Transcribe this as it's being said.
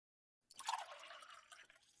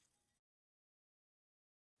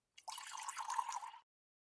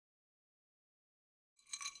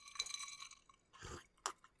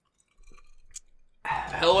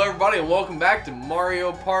Hello everybody and welcome back to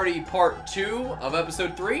Mario Party Part 2 of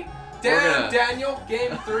Episode 3. Damn, Daniel,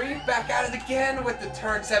 Game 3, back at it again with the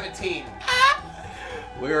turn 17.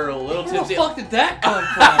 We're a little tipsy. Where the fuck did that come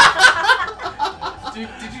from?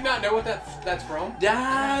 Did you not know what that's from?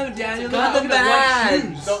 Dive, Daniel, the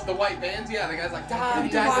Vans. The white vans? Yeah, the guy's like,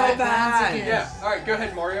 dive, Dive, dive, Vans. Yeah, alright, go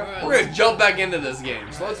ahead, Mario. We're gonna jump back into this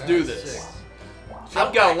game, so let's do this.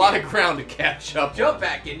 I've got a lot of ground to catch up. Jump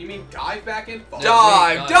back in, you mean dive back in? Fuck.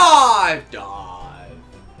 Dive, dive, dive.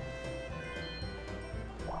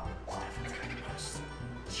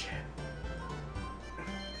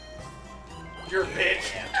 You're a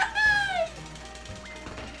bitch.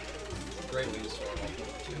 Great way to start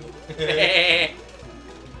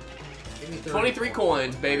off. 23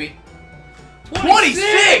 coins, baby.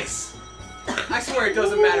 26! I swear it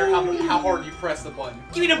doesn't matter how hard you press the button.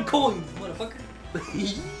 Give me them coins, motherfucker.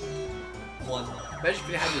 One. Imagine if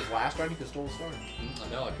you had this last round, you could stole a star. I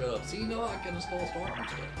know I could have. See, no, I could have stole a star from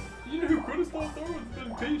today. You know who could have stole Star Wars?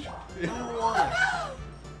 Been Peach. I don't want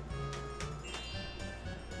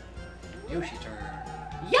Yoshi turn.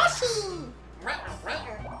 Yoshi!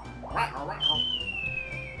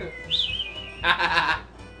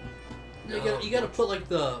 You gotta put like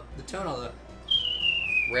the tone on the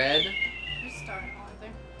Red. Just starting on there.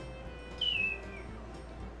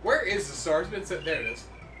 Where is the star? It's been so, there it is.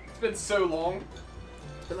 It's been so long.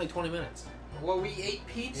 It's been like 20 minutes. Well, we ate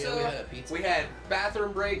pizza. Yeah, we had a pizza. We had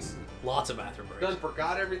bathroom breaks. lots of bathroom breaks. Done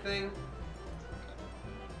forgot everything.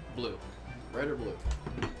 Blue. Red or blue?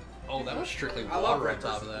 Oh, that was strictly I love water red on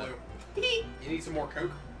top of versus that. blue. You need some more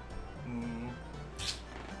Coke?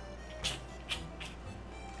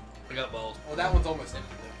 I got balls. Well, that one's almost empty.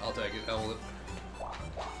 I'll take it. I'll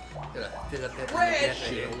Red!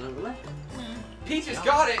 Shit. Peaches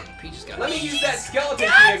got it. Peaches got Let it. me use that skeleton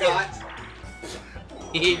you got.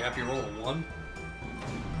 You have to roll a 1.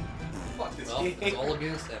 Fuck this Well, game. it's all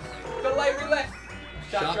against Emily. The light roulette.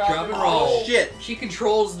 Shot, drop, and roll. Oh, shit. She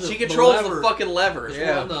controls the She controls lever. the fucking levers. It's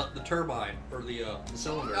Yeah. on the turbine or the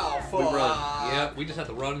cylinder. Oh, fuck. We run. Yeah, we just have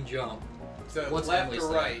to run and jump. So What's left Emily's or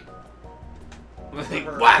thing? right?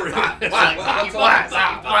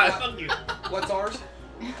 What's ours?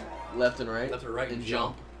 Left and right. Left or right and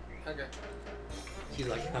jump. Okay. She's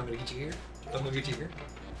like, I'm gonna get you here. I'm gonna get you here.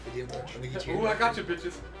 I'm gonna get you Ooh, here. I got you,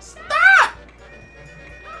 bitches. Fuck!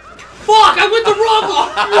 I went the wrong one.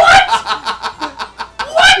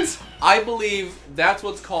 What? I believe that's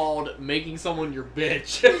what's called making someone your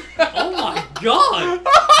bitch. Oh my god!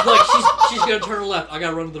 Like she's gonna turn left. I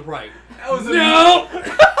gotta run to the right. That was No!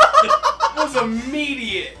 That was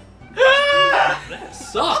immediate. That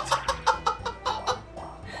sucked.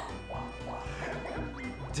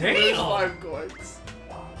 There's Damn. 5 coins.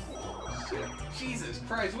 Shit. Jesus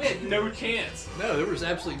Christ, we had no chance. No, there was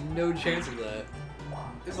absolutely no chance of that.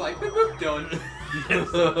 It's like, boop, boop, done.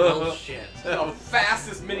 Oh shit. The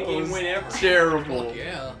fastest minigame win ever. Terrible. Fuck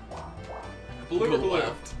yeah. Blue or Go blue?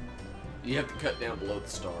 left. You have to cut down below the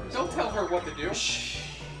stars. Don't tell her what to do. Shh.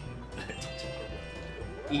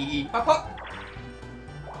 E. Hop, hop.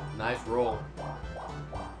 Nice roll.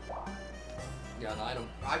 Got an item.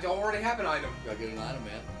 I already have an item. Gotta get an item,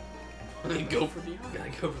 man. Go for the Gotta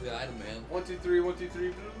go for the item, man. 1, 2, 3, 1, 2,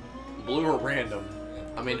 3. blue or random.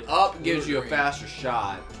 I mean, up gives you a faster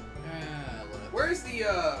shot. Where's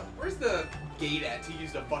the gate at to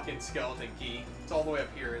use the fucking skeleton key? It's all the way up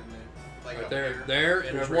here, isn't it? Like Right up there, here. there,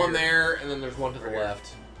 and There's over one here. there, and then there's one to the Over here.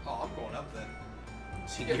 left. Oh, I'm going up then.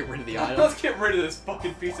 So you can get rid of the item. Let's get rid of this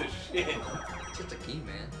fucking piece of shit. It's just a key,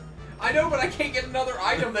 man. I know, but I can't get another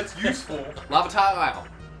item that's useful. Lava tile.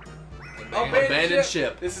 Abandoned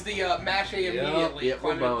ship. This is the mash A immediately. Yep,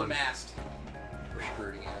 we're climbing up the boned. mast. We're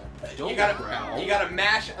screwed again. Don't You gotta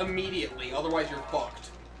mash immediately, otherwise you're fucked.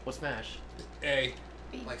 What's smash? Hey,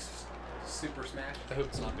 Like super smash. I hope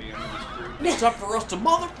it's not being screwed. It's up for us to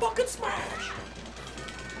motherfucking smash.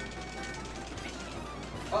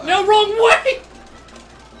 Uh-oh. No, wrong way!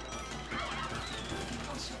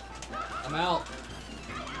 I'm out.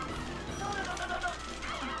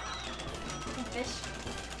 Fish.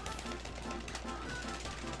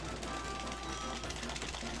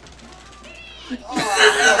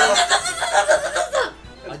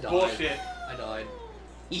 That's died. bullshit. I died.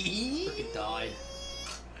 Freaking died.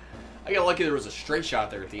 I got lucky there was a straight shot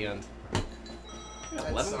there at the end. That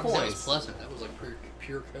 11 sucks. That was coins. pleasant. That was like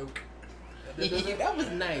pure coke. That was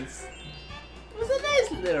nice. It was a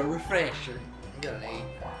nice little refresher. I got an 8.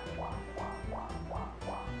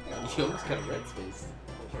 You almost got a red space.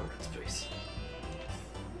 What a red space.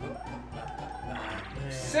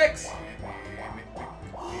 6.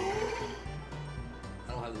 I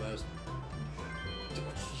don't have the most.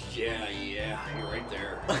 Yeah, you're right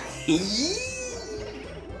there.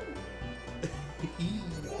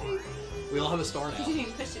 We all have a star You now. didn't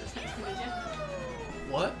even push it, did you?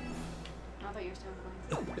 What? I thought you were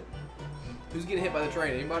still going. Who's getting hit by the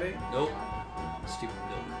train? Anybody? Nope. Stupid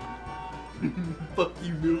milk. Fuck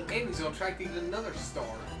you, Milk. And he's on track to get another star.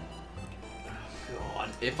 God.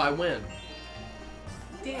 If I win.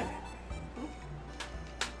 Damn it.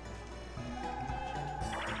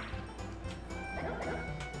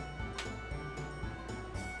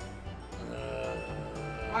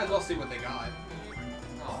 Might as well see what they got.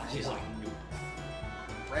 Oh, She's like,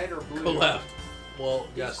 red or blue? Go left. well,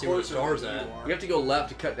 you gotta see where the star's at. You have to go left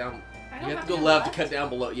to cut down. I You don't have to go go left to left. cut down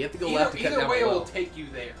below. You have to go left to cut Either down way, it below. will take you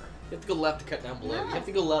there. You have to go left to cut down below. No. You have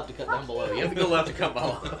to go left to cut down below. You have to go left to cut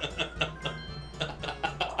below.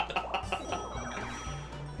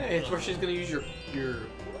 Hey, it's where she's gonna use your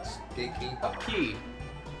Gate key. key.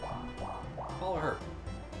 Follow her.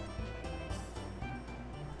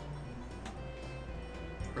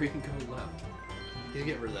 Or you can go left. He's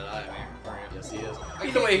getting rid of that eye, man. Yes, he is.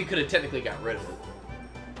 Either way, he could have technically got rid of it.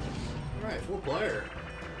 Alright, 4-player.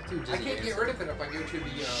 Dude, I can't get rid of it if I go to the.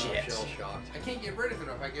 Shit. Shell shocked. I can't get rid of it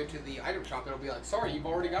if I go to the item shop. It'll be like, sorry, you've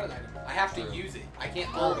already got an item. I have to True. use it. I can't.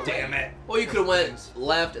 Oh, throw damn away. it. Well, you could have went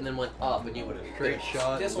left and then went up, and you would have Great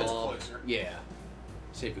shot. This one's Bob. closer. Yeah.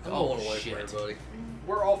 See if you I'm can. going Oh, away shit. from everybody.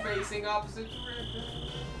 We're all facing opposite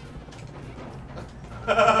directions.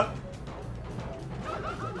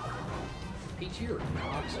 Peach, you're a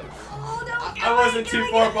cocksucker. Oh, no. I wasn't too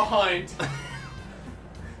far behind.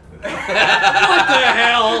 What the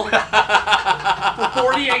hell? For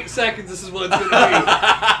 48 seconds, this is what it's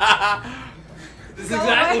gonna be. This is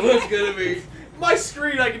exactly what it's gonna be. My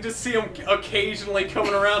screen, I can just see him occasionally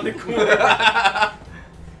coming around the corner.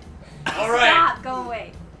 All right. Stop. Go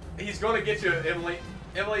away. He's going to get you, Emily.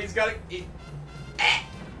 Emily, he's got to...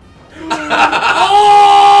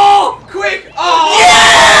 Oh! Quick! Oh!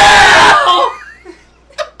 Yeah!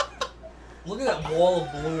 Look at that wall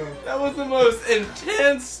of blue. That was the most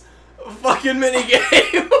intense fucking mini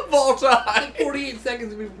game of all time. Like 48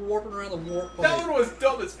 seconds of me warping around the warp That point. one was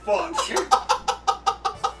dumb as fuck.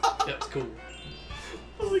 That was cool.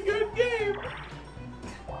 That was a good game.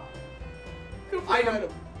 Go for Item. item.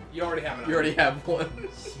 You already have it. You already have one.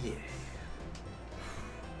 Yeah.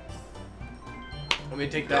 Let me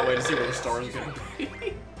take that way to see where the star is going to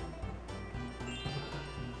be.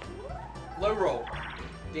 Low roll.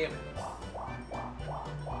 Damn it.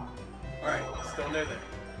 Alright, still no there.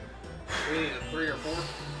 We need a 3 or 4.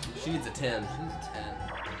 She needs a 10.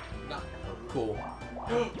 Not Cool.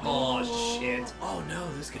 Oh, shit. Oh no,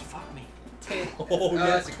 this could fuck me. 10. Oh,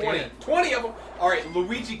 yes, it 20. can. 20 of them. Alright,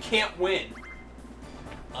 Luigi can't win.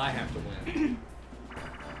 I have to win.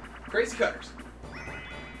 Crazy Cutters.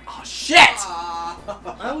 Oh shit! I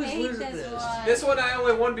always hate lose at this this. one. This one I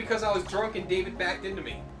only won because I was drunk and David backed into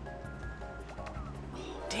me.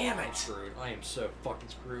 Damn I'm it. screwed. I am so fucking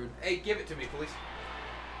screwed. Hey, give it to me, please.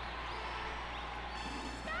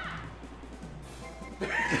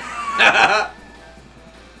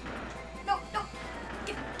 No, no.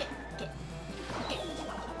 Get.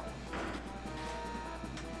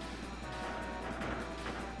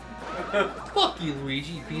 Fuck you,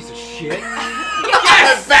 Luigi, you piece of shit.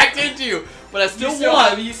 I backed into you, but I still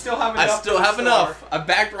won. You still have enough. I still for a have star. enough. I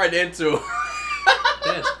backed right into.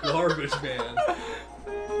 That's garbage, man.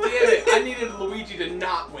 Damn it! I needed Luigi to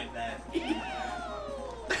not win that. The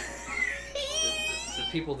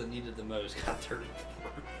people that needed the most got 34.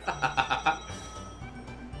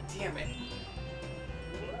 Damn it.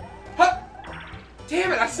 Huh!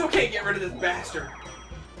 Damn it! I still can't get rid of this bastard.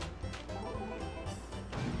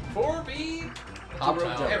 4B. Top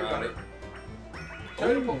Rope jump. Everybody.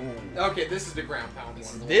 Okay, this is the ground pound This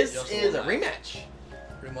is one. the This just is a one rematch.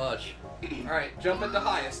 Pretty much. Alright, jump at the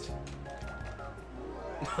highest.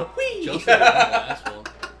 Whee! Just like the last one.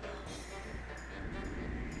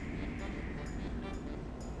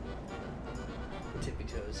 Tippy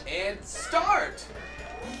toes. And start!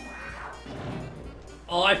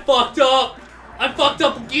 Oh, I fucked up! I fucked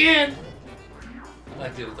up again! I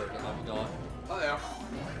did it third time. I'm gone. Uh-oh.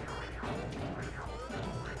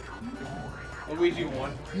 Luigi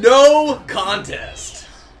won. No contest.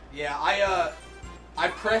 Yeah, I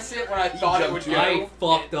pressed it when I thought it would go. I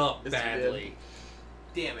fucked up Yes, you badly.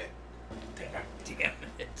 Damn it. Damn it.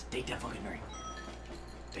 Take that fucking ring.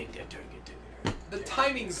 Take that turn. The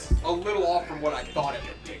timing's a little off from what I thought it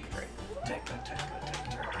would be. Take that.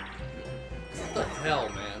 What the hell,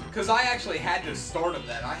 man? Because I actually had the start of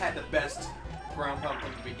that. I had the best ground pound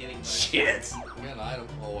from the beginning. but- Shit. We got an item.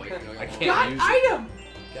 Oh, wait. I can't Got use it. item!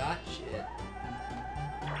 Got shit.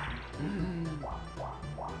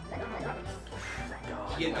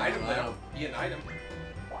 get an item though. You get an item.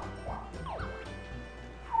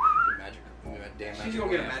 Magic. Damn She's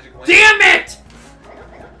gonna get a magic lamp. Damn it!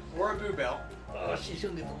 Or a boo bell. Oh, she's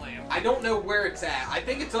gonna get the lamp. I don't know where it's at. I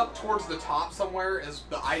think it's up towards the top somewhere is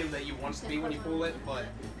the item that you want it to be when you pull it, but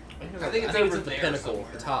I think it's over at the there pinnacle,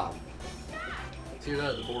 somewhere. the top. See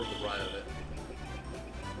that at the board to the right of it.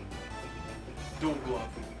 Dual glove.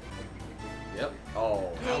 Yep.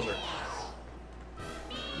 Oh, Bowser.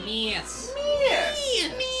 Yes.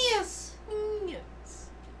 Yes. Yes.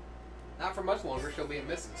 Not for much longer. She'll be in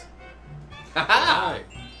misses. Haha!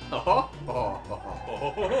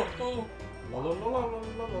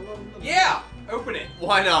 Yeah. Open it.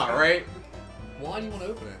 Why not, right? Why do you want to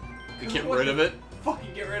open it? To get rid of it.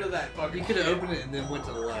 Fucking get rid of that fucking. You could have shit. opened it and then went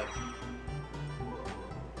to the left.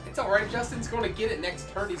 It's all right. Justin's going to get it next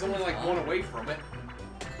turn. He's only like one away from it.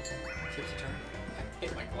 Tipsy turn. I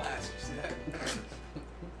hit my glass. You see that?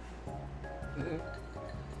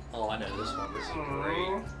 Oh, I know this one. This is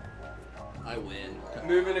great. I win.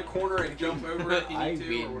 Move in a corner and jump over it if you I need to,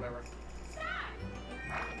 win. or whatever.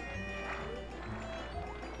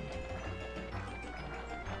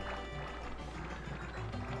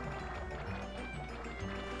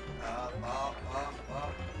 Up.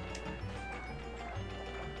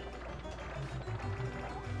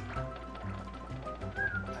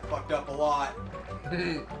 I fucked up a lot.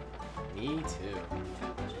 Me too.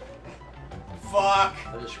 Fuck.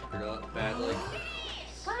 I just screwed up badly.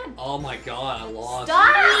 Fun. Oh my god, I lost.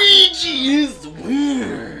 Stop! Luigi is the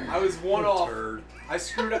winner. I was one off. Turd. I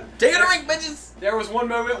screwed up. Take it a ring, bitches. There was one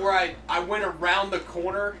moment where I went around the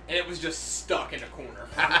corner and it was just stuck in a corner.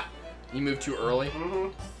 You moved too early. Mm-hmm.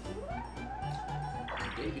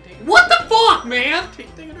 What the fuck, man? Take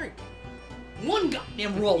a drink. One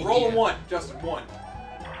goddamn roll. Roll a again. one, Justin, one.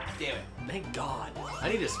 Damn it. Thank God. I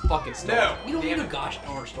need his fucking No. star. You don't Damn need a it. gosh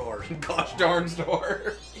darn stars. Gosh darn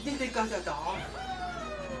star. You think they got that dog?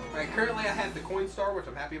 Alright, currently I have the coin star, which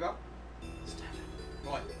I'm happy about.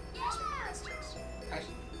 What?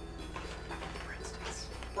 Actually,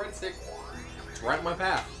 breadstick. It's right in my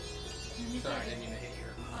path. Sorry, I didn't mean to hit you.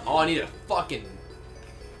 Oh, I need a fucking.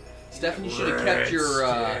 Stephin, you should have kept your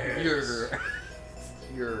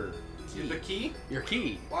The key? your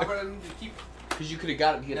key. Why would I need to keep? Because you could have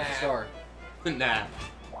got it to get Nah. the star. Nah.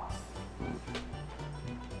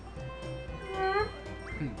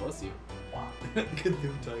 Bless you. Get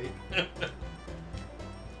them tight.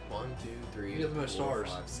 1, 2, 3, You get the most 4,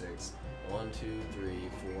 stars. 5, 6. 1, 2, 3,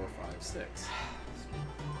 4, 5, 6.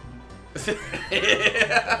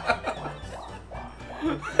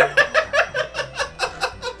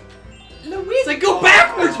 Luigi! Say go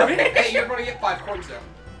backwards, man! Hey, you're gonna get 5 coins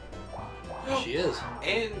though. She is.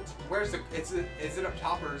 And where's the? Is it up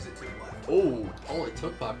top or is it to the left? Oh. Oh, it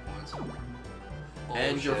took 5 points. Oh,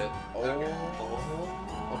 And shit. your.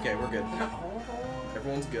 Oh. Okay, we're good.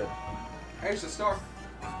 Everyone's good. There's the star.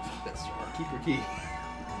 That star. Keep your key.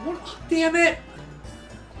 What? Damn it!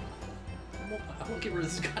 I won't get rid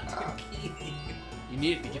of this goddamn key. You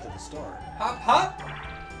need it to get to the star. Hop.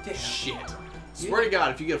 Damn. Shit. Swear to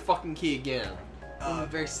God, if you get a fucking key again, Uh,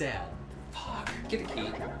 very sad. Fuck. Get a key.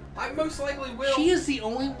 I most likely will. She is the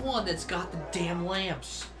only one that's got the damn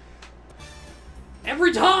lamps.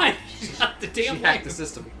 Every time! She's got the She damn hacked the lamps.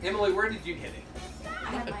 system. Emily, where did you hit it? I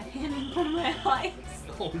have my hand in front of my eyes.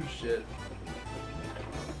 Oh shit.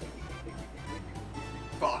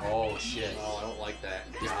 Fuck. Oh shit. Oh, I don't like that.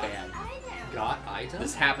 It's bad. Got item?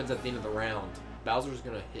 This happens at the end of the round. Bowser's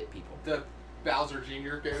gonna hit people. The Bowser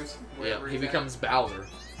Jr. goes. Yeah, wherever he he's at. becomes Bowser.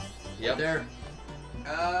 Yep. There.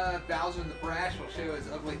 Bowser the Brash will show his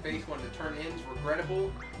ugly face when the turn ends.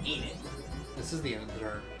 Regrettable. Ain't it? This is the end of the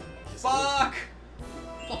turn. Fuck!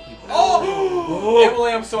 Fuck you. Oh!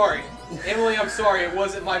 Emily, I'm sorry. Emily, I'm sorry. It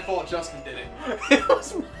wasn't my fault. Justin did it. It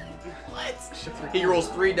was what? He rolls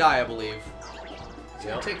 3 die, I believe. It's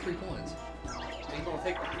gonna take 3 coins. And he's gonna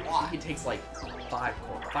take a He lot. takes like 5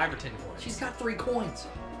 coins, 5 or 10 coins. She's got 3 coins.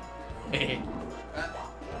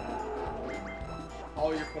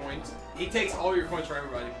 All your coins. He takes all your coins for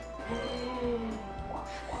everybody.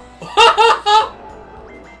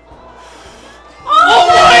 Oh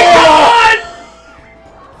my god!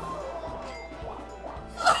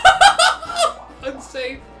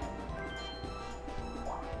 Unsafe.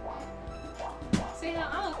 See, no,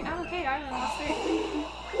 I'm okay. I don't know.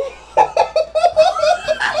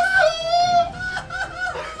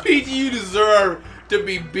 Peachy, you deserve to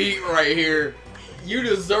be beat right here. You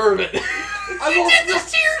deserve it. I did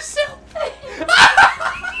this to yourself.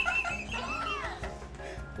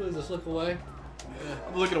 What is this? Look away.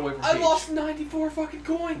 I'm looking away from I Peach. lost 94 fucking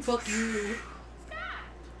coins. Fuck you.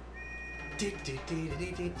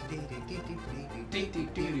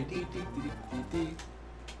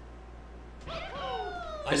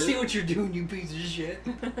 I see what you're doing, you piece of shit.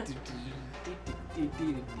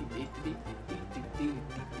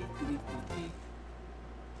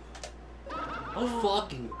 Oh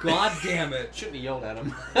fucking goddamn it! Shouldn't have yelled at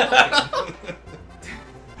him.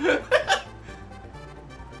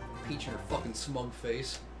 Peach in her fucking smug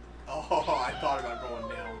face. Oh, I thought about going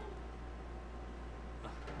down.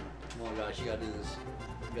 Oh my gosh, you gotta do this.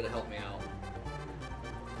 You gotta help me out.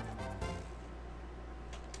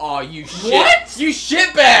 Oh, you shit! What? You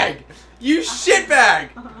shitbag! You shitbag!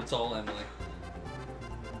 It's all Emily.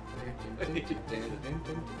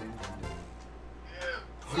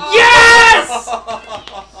 Yes!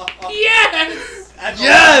 Yes!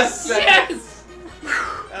 Yes! Yes!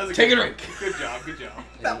 That was a Take good a drink. Good job, good job.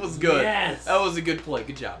 That was good. Yes! That was a good play.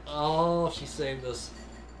 Good job. Oh, she saved us.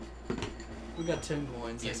 We got 10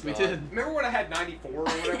 coins. Yes, thank we God. did. Remember when I had 94 or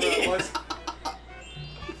whatever it was?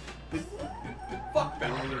 Fuck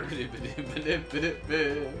Bowser.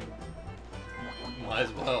 Might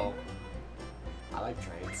as well. I like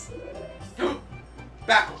trains.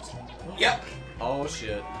 Backwards. Yep. Oh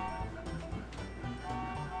shit.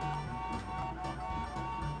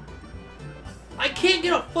 I can't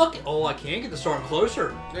get a fucking. Oh, I can get the star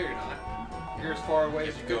closer. No, you're not. You're as far away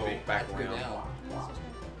as you could be. back Go around. down.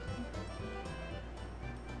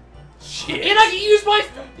 Shit. And I can use my.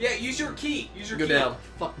 Yeah, use your key. Use your Go key. down.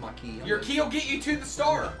 Fuck my key. I'm Your gonna key will get you to the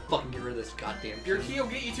star. fucking get rid of this goddamn key. Your key will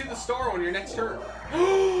get you to the star on your next turn.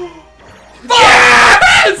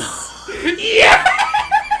 Yes! Yes!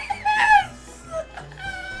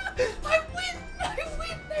 I win! I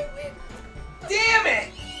win! I win! Damn it!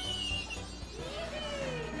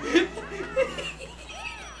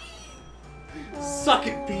 Suck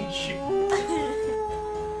it, Peach.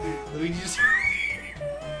 Let me just.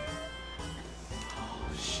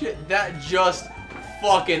 Shit, that just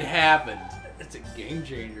fucking happened. It's a game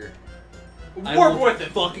changer. I Warp will with it.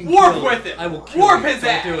 fucking Warp kill with it. it. I will kill Warp you. his Don't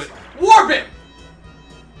ass. do it. Warp him.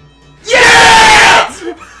 Yes!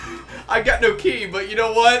 I got no key, but you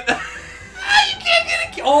know what? You can't get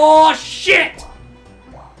a key. Oh shit!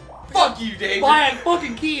 Fuck you, David. Buy a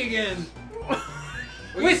fucking key again.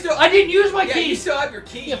 Well, Wait, I didn't use my yeah, key. you still have your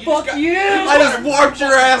key. Yeah, you fuck just got, you. I just warped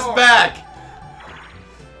your ass back.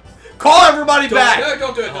 Call everybody back. No,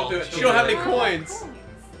 don't do it. Don't do it. You don't have any coins.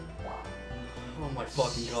 Oh my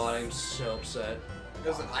fucking god, I'm so upset.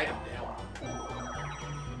 There's an item down.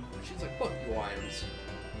 She's like, fuck you items.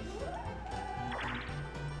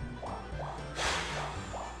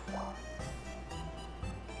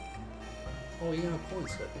 Oh, you have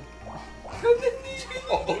coins, Stephin.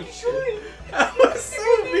 Oh shit! That was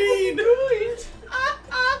so mean.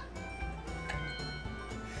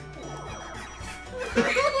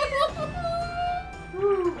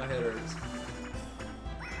 My head hurts.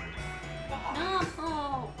 No.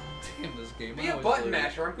 Damn this game. Be I a always button lose.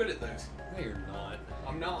 masher. I'm good at those. No, you're not.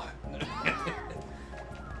 I'm not.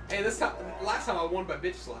 Hey, this time, last time I won by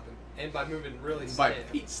bitch slapping and by moving really By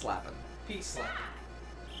stiff. Pete slapping. Pete slapping.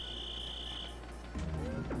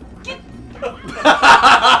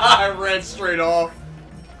 I ran straight off.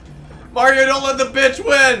 Mario, don't let the bitch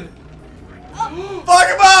win. Fuck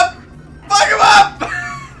him up. Fuck him up.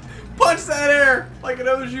 Punch that air like it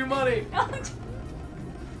owes you money.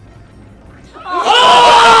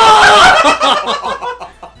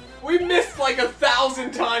 We missed like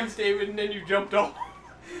 1,000 times, David, and then you jumped off.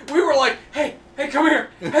 We were like, hey, come here.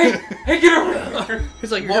 Hey, get over here.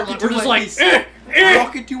 It's like Walk we're into just my like, face.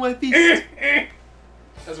 Walk into my face.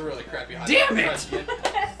 That's a really crappy high. Damn it!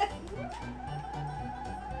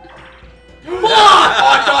 Oh,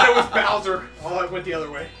 I thought it was Bowser. Oh, it went the other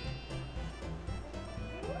way.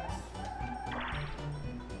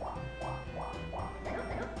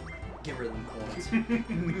 get rid of them coins.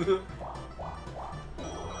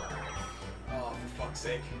 Oh, for fuck's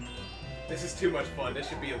sake. This is too much fun. This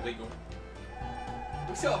should be illegal.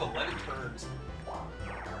 We still have 11 turns.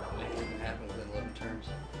 Anything can happen within 11 turns.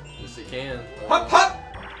 Yes, it can. Hop, hop!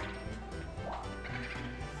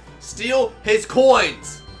 Steal his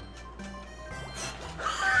coins.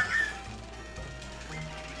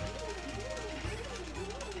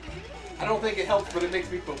 I don't think it helps, but it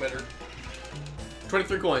makes me feel better.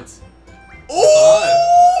 23 coins.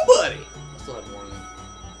 Oh, buddy. I still have more than.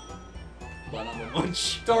 But not a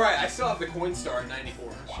bunch. It's alright, I still have the coin star at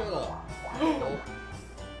 94. Shut up.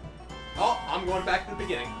 Oh, I'm going back to the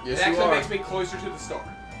beginning. Yes, it you actually are. makes me closer to the star.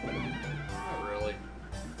 Not really.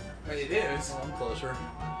 But it is. Well, I'm closer.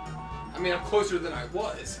 I mean, I'm closer than I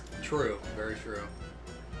was. True. Very true.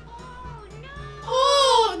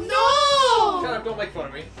 Oh Shut up, don't make fun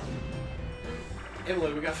of me.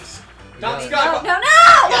 Emily, we got this. We Not got it. Scott.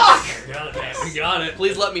 No! Fuck! We got it, man. We got it.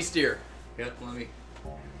 Please let me steer. Yep, let me.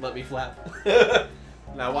 Let me flap.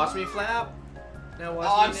 Now watch me flap. Now watch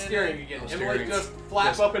Oh, me I'm steering again. I'm Emily, steering. just flap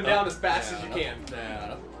Just up and down up, as fast as down, you can.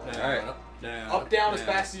 Down, down, Alright. down, Up, down as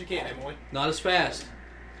fast as you can, Emily. Not as fast.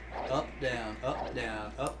 Up, down, up,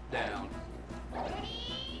 down, up, down.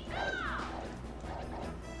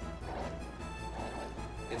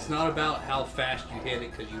 It's not about how fast you hit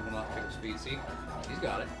it because you will not pick up speed. See? He's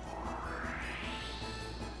got it.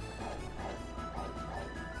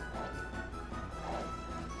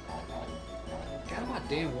 Get out of my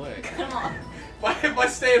damn way. Come on. If I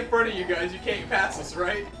stay in front of you guys, you can't pass us,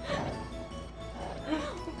 right?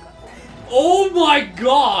 Oh my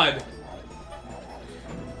god!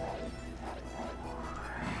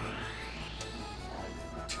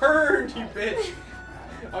 Turn, you bitch!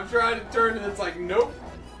 I'm trying to turn and it's like, nope.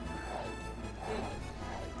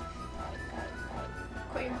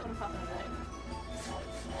 Quit your phone popping over there.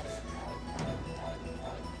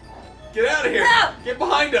 Get out of here! No! Get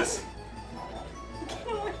behind us!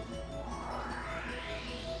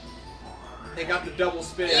 They got the double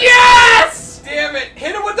spin. Yes! Damn it!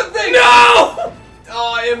 Hit him with the thing! No!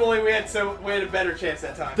 Oh, Emily, we had a better chance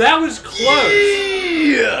that time. That was close.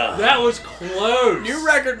 Yeah! That was close. New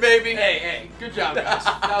record, baby. Hey, good job, guys.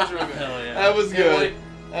 That was real good. Hell yeah. That was Emily, good.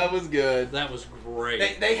 That was good. That was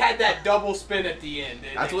great. They had that double spin at the end.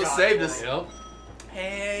 That's They what got saved it us. for Yep.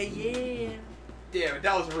 Hey, yeah. Damn it,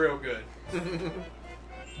 that was real good.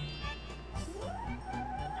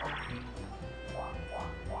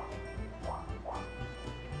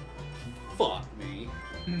 Fuck me.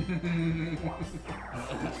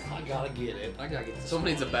 I gotta get it. I gotta get this. Someone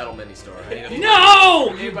needs a battle mini star. I need a No!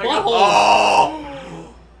 You Anybody butthole!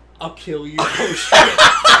 Oh! I'll kill you. Oh shit.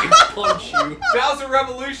 I can punch you. Bowser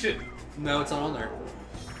Revolution. No, it's not on there.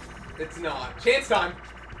 It's not. Chance time.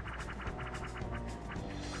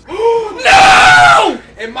 No!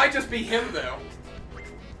 It might just be him though.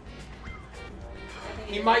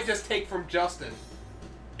 He might just take from Justin.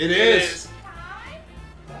 It is.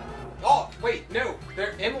 Oh, wait, no.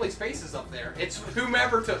 Emily's face is up there. It's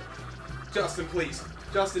whomever to... Justin, please.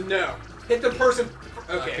 Justin, no. Hit the person...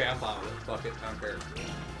 Okay, Okay. I'm fine with it. Fuck it. I don't care.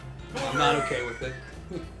 I'm not okay with it.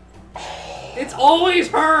 It's always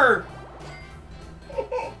her!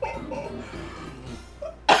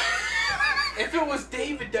 If it was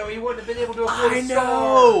David, though, he wouldn't have been able to avoid I a star.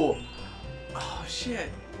 know! Oh, shit.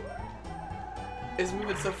 It's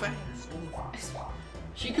moving so fast.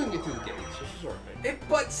 She couldn't get through the gates, so she's alright.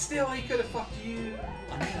 But still, he could have fucked you.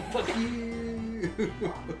 Fuck you! Wait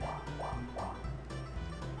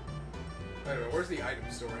a minute, where's the item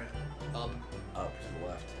store at? Up, Up to the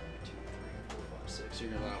left. 2, 3, 4, 5, 6.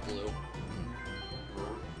 You're gonna line up blue.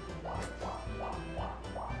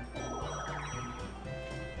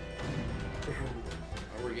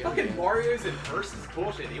 Are we getting Fucking it? Mario's in first is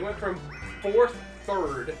bullshit. He went from fourth,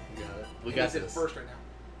 third. We got it. We got He's in this. first right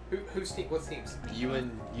now. Who's team? What's teams? You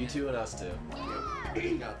two and us two.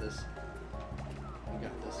 You got this. You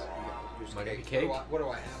got this. Here's Might cake. be cake. What do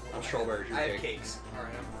I have? I'm strawberries, you're I have cake. cakes.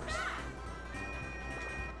 Alright, I'm first.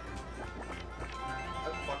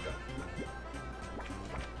 Oh, fucked up.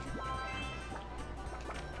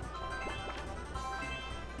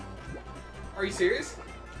 Are you serious?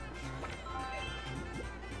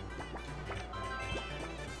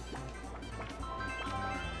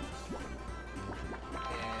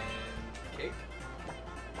 And cake.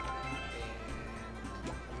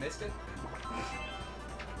 And missed it.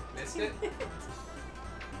 Missed it.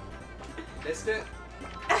 Missed it.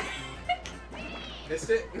 Missed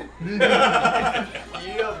it.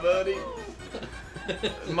 Yeah, buddy.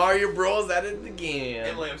 Mario Bros. At it again.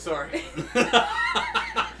 Emily, I'm sorry.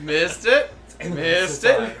 Missed it. Missed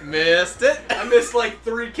it. Missed it. I missed like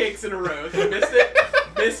 3 cakes in a row. Missed it.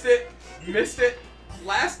 Missed it. Missed it.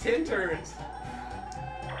 Last 10 turns.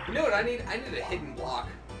 You know what I need? I need a hidden block.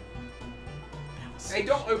 Hey,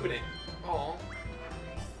 don't open it. Aw.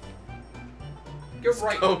 Go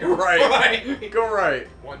right. Go right. Go right.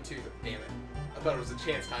 1, 2. Damn it. I thought it was a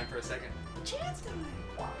chance time for a second. Chance time.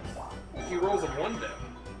 If he rolls a 1 though,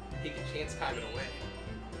 he can chance time it away.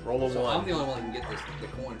 Roll a So I'm one. the only one that can get the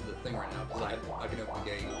coin to the thing right now because I can open the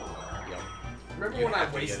gate. Yep. Remember You when I have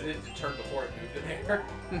to get wasted it. it to turn before it moved in there?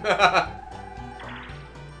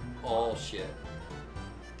 Oh shit.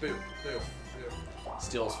 Boo. Boo. Boo.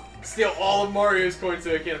 Steals. Steal all of Mario's coins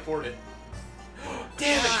so I can't afford it.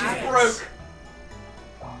 Damn it, she's Yes. broke!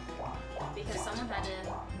 Because someone had to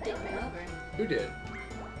dip me over. Who did?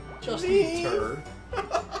 Justin, Me. you turd.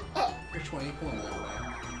 You're 20 coins that way.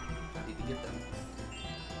 I need to get them.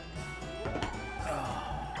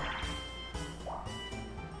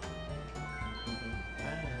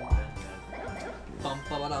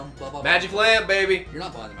 Magic lamp, baby. You're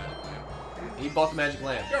not buying the magic lamp. He bought the magic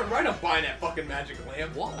lamp. You're right, I'm buying that fucking magic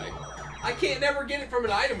lamp. Why? I can't never get it from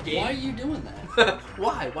an item game. Why are you doing that?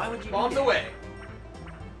 Why? Why would you? Bombs away.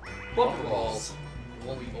 Bumper balls.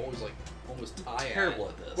 Well, we always like almost tie at Terrible it.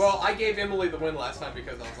 at this. Well, I gave Emily the win last time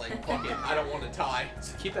because I was like, fuck it, I don't want to tie.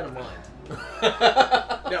 So keep that in mind.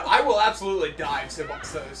 No, I will absolutely die if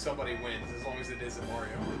somebody wins, as long as it isn't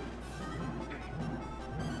Mario.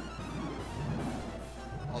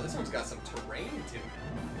 Oh, this one's got some terrain to it.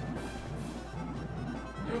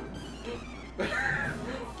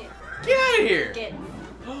 Get out of here! Get.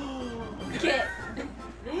 Get.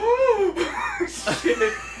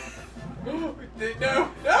 Shit. No.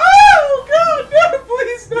 Oh, God, no,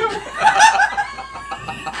 please, no.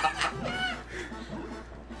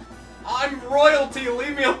 I'm royalty,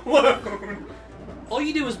 leave me alone. All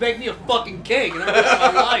you did was bake me a fucking cake, and I risked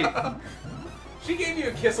my life. She gave you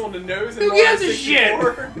a kiss on the nose and Who gives a shit?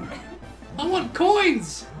 I want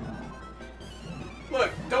coins. Look,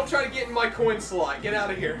 don't try to get in my coin slot. Get out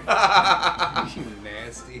of here. You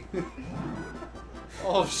nasty.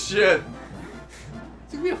 Oh shit!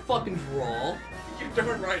 It's gonna be a fucking draw. You're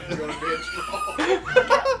darn right it's gonna be a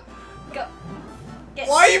draw. Go. Get.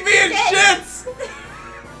 Why are you being Get. shits?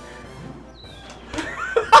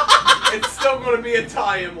 It's still gonna be a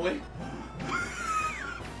tie, Emily.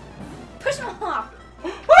 Push him off.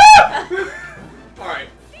 Alright.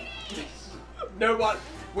 Nobody.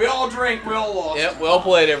 We all drank, we all lost. Yep, well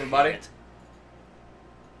played, everybody.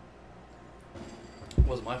 It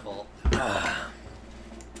wasn't my fault.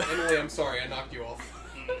 Emily, I'm sorry, I knocked you off.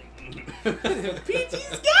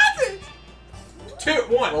 PG's got it! 2,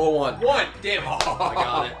 1. Roll 1. 1. Damn it. I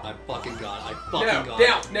got it. I fucking got it. I fucking No, got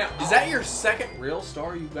down, it. now. Is that your second real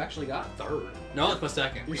star you've actually got? Third. No, it's my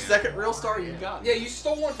second. Your second real star you've got? Yeah, you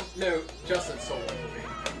stole one from. No, Justin stole one from me.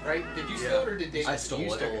 Right? Did you steal it or did Dave? I stole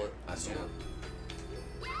You it. stole it. I stole it.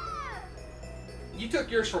 You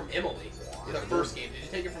took yours from Emily in the first game. Did you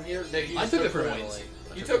take it from here? No, you I just took it from coins. Emily.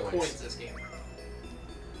 You took coins this game.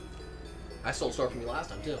 I stole a star from you last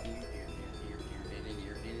time, too.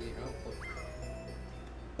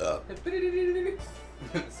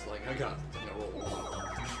 It's like, I got it. I'm gonna roll one.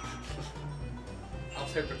 I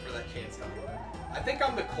was hoping for that chance now. I think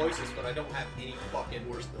I'm the closest, but I don't have any fucking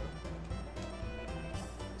worse than.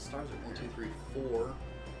 Stars are 1, 2, 3, 4.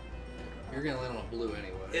 You're gonna land on a blue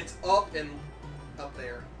anyway. It's up and up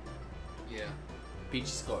there, Yeah. Peach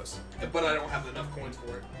is close. but I don't have enough coins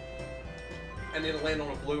for it. And it'll land on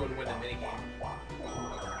a blue and win the minigame.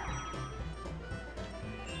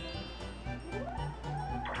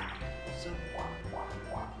 So.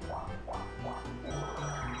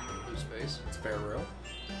 Blue space. It's fair real.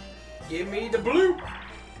 Give me the blue.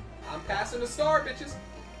 I'm passing the star, bitches.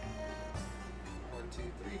 1, 2,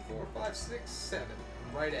 3, 4, 5, 6, 7.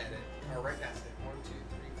 I'm right at it. Or right past it. 1, 2, 3,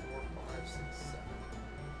 4, 5, 6,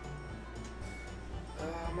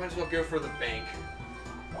 7. Might as well go for the bank.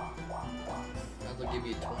 That'll give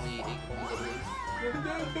you 28 coins, I believe.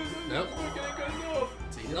 Nope. Nope.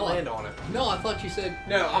 So you didn't land on it. No, I thought you said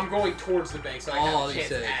No, I'm going towards the bank, so I Oh, have a you chance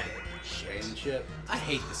said- at it. championship. I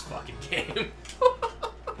hate this fucking game. What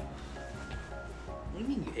do you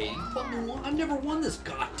mean you hate it? You fucking won. I've never won this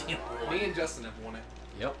goddamn one. Me and Justin have won it.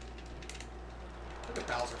 Yep. Look at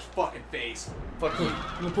Bowser's fucking face. Fuck you.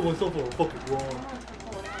 I'm gonna put myself on a fucking wrong.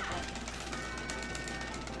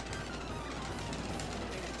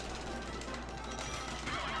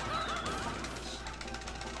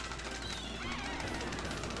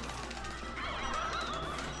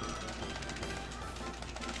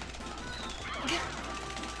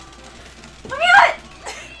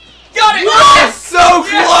 Got it! That was so close!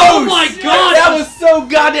 Oh my god! That was so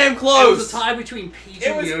goddamn It close! was a tie between Peach It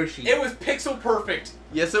and was Yoshi. it was pixel perfect.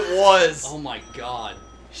 Yes, it was. Oh my god.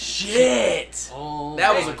 Shit! Oh,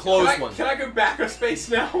 That was my a close God. one. Can I go back a space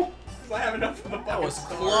now? Because I have enough for the fucking That was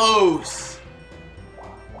star. close.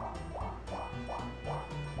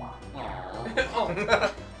 Aw.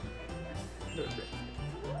 Oh.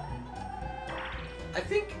 I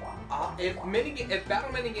think if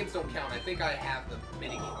battle mini games don't count, I think I have the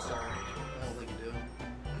mini game star. I don't think you do.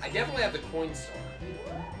 I definitely have the coin star.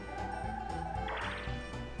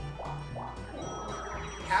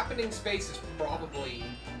 Happening space is probably.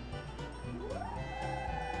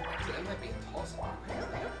 Actually, that might be a toss up.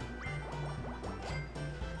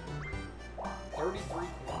 33 coins.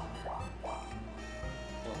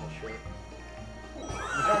 Oh shit. I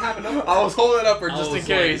don't have enough. I was holding it up for I just in was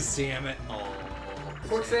case. Like, damn it. Oh.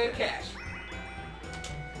 Quicksand cash.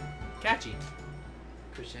 Catchy.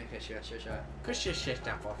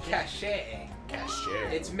 Cachet. Cashier.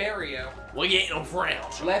 It's Mario. We getting on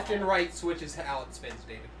French. Left and right switches how it spins,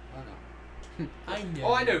 David. I know.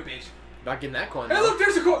 Oh, I know, bitch. Not getting that coin. Hey, though. look,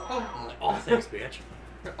 there's a coin. Oh, Oh, thanks, bitch.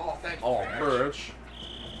 oh thanks. Oh, bitch. bitch.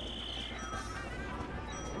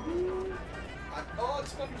 Oh,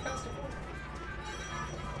 it's spinning past the point.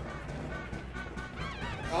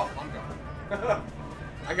 Oh, I'm gone.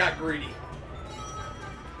 I got greedy.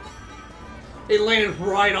 It landed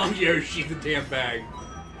right on Yoshi, the damn bag.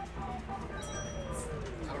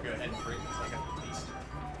 I'll go ahead and bring this. I got the beast.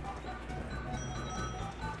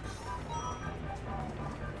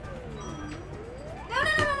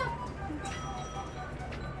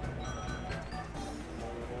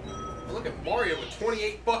 Oh, look at Mario with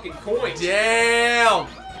 28 fucking coins. Damn.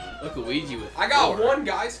 Look at Luigi with. I got 4. one,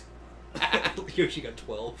 guys. Yoshi got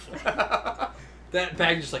 12. That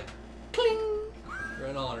bag just like, cling,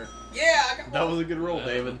 right on her. Yeah, I got That one. was a good roll,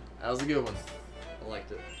 David. That was a good one. I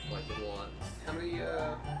liked it. I liked it a lot. How many,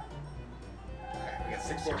 okay, we got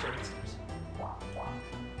 6 more turns.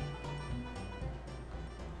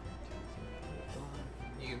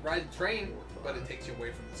 You can ride the train, but it takes you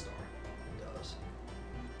away from the star. It does.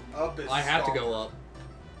 Up is I have to star. go up.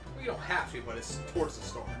 Well, you don't have to, but it's towards the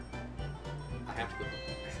star. I have to go up.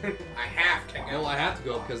 I have to go. No, I have to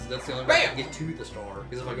go because that's the only way I Bam! can get to the star.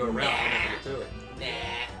 Because if I go around, I'm not gonna get to it.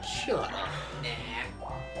 Nah, Shut up.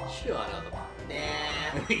 nah, Shut up.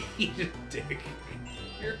 nah. Eat a dick.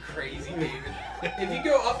 You're crazy, David. If you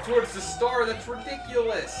go up towards the star, that's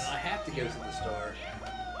ridiculous. I have to go to the star.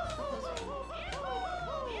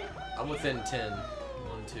 I'm within 10. 1,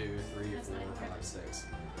 2, 3, 4, 5, 6.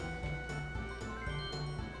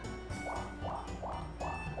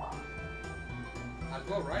 Might as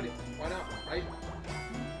well ride it. Why not? Right?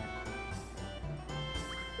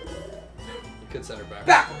 You could send her back.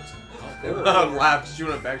 Backwards! I'm laughed. Did you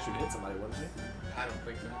want to back shoot hit somebody, wouldn't you? I don't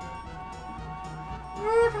think so.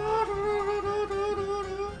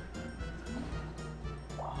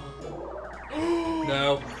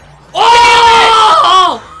 No.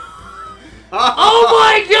 Oh! Oh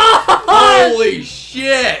my god! Holy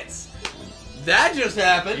shit! That just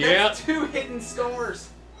happened. Yeah. That's 2 hidden stars.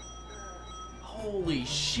 Holy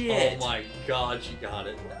shit. Oh my god, she got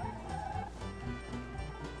it.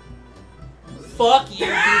 Fuck you,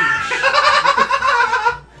 Beach.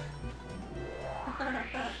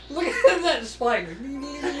 Look at that spike.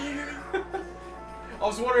 I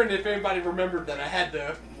was wondering if anybody remembered that I had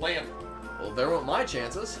the lamp. Well, there went my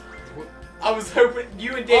chances. I was hoping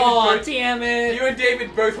you and David Oh, both. damn it. You and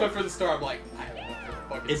David both went for the star. I'm like, I haven't went for the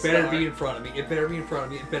fucking It star. better be in front of me. It better be in front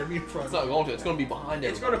of me. It better be in front It's of not me. going to. It's going to be behind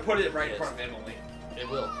It's everybody. going to put it right in Yes. front of Emily. It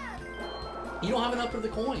will. You don't have enough for the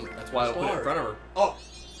coin. That's why I put it in front of her. Oh,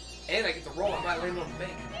 and I get to roll. I might land on the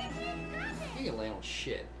bank. You can land on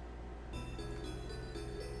shit.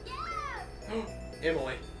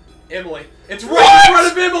 Emily. Emily. It's right in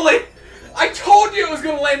front of Emily! I told you it was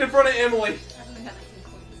going to land in front of Emily. I've only got 19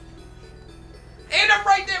 coins. And I'm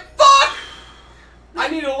right there. Fuck! I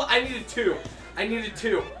needed 2. I needed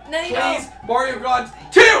 2. No, you Please, don't. Mario Gods.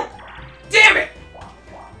 2! Damn it!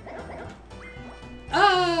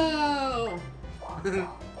 Oh! I didn't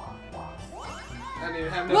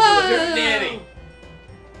even have enough for the nanny.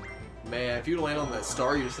 Man, if you land on that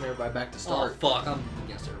star, you just send everybody back to Oh, start. fuck. I'm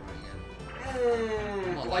against everyone again.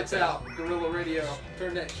 Lights out. Gorilla Radio.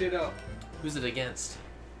 Turn that shit up. Who's it against?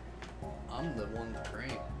 I'm the one to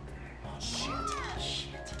drink. Oh, shit.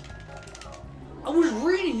 I was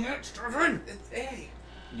reading it, Stephin! It's A.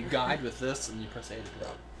 You guide with this and you press A to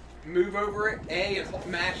drop. Move over it. A and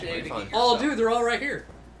mash A to Fine. get Oh, yourself. dude, they're all right here.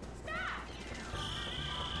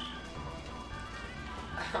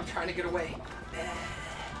 I'm trying to get away.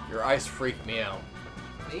 Your eyes freak me out.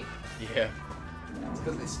 Me? Yeah. It's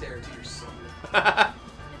because they stare into your soul. That's how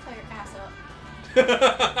your ass up.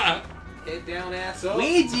 Head down, ass up.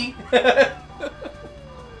 Luigi!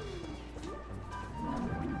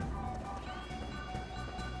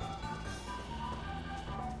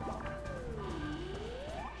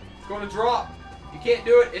 It's going to drop. You can't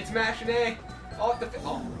do it. It's mashing A. Oh,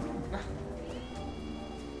 oh.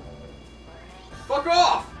 Fuck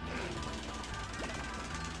off!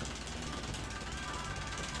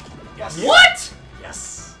 Yes. What?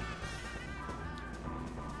 Yes.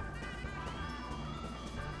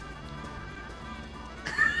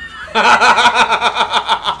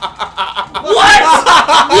 What?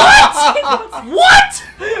 What?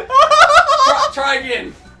 Try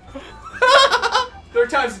again. Third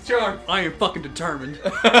time's the charm. I am fucking determined.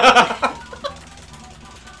 Fuck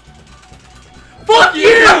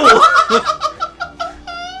you!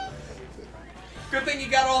 Good thing you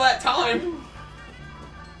got all that time.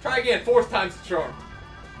 again. 4th time's the charm.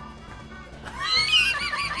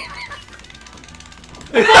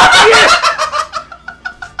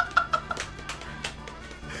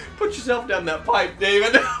 Put yourself down that pipe,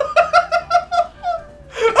 David.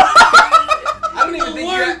 I don't even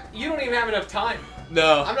think you don't even have enough time.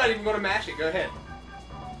 No. I'm not even going to mash it. Go ahead.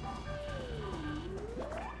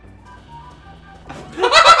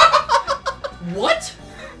 What?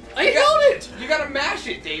 I held it! You gotta mash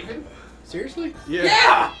it, David. Seriously?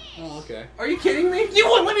 Yeah! Oh, okay. Are you kidding me? You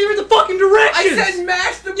wouldn't let me read the fucking directions! I said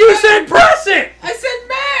mash the You button. said press it! I said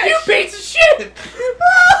mash! You piece of shit! Did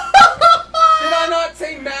I not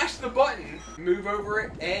say mash the button? Move over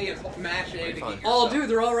it, A, and mash A to get Oh, yourself. dude,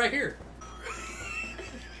 they're all right here.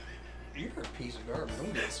 You're a piece of garbage. I'm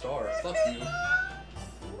gonna get a star. Fuck you.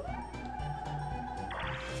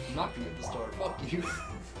 I'm not gonna get the star. Fuck you.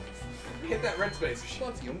 Hit that red space.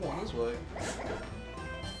 Fuck you. I'm going this way.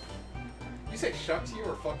 You say shucks you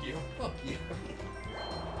or fuck you? Fuck you.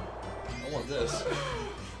 I want this.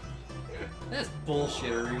 That's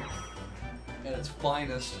bullshittery. At its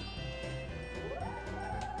finest.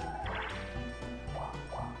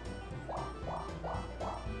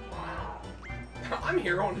 I'm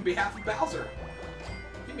here on behalf of Bowser.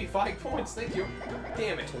 Give me 5 points, thank you.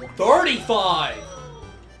 Damn it. 35!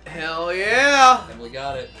 Hell yeah. And we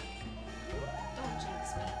got it. Don't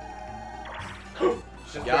jinx me.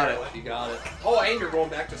 Just Got barely. You got it. Oh, and you're going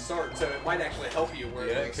back to start, so it might actually help you where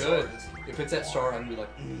Yeah, the it start could. is. If it's that star, I'm gonna be like,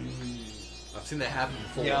 I've seen that happen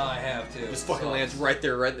before. yeah, I have too. Just fucking Sucks. lands right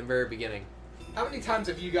there, right in the very beginning. How many times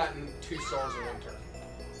have you gotten 2 stars in 1 turn?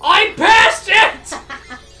 I passed it!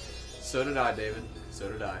 So did I, David.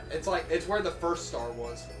 So did I. It's like, it's where the first star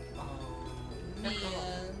was. Oh, man.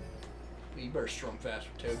 You better strum faster,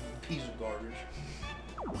 Toad. You piece of garbage.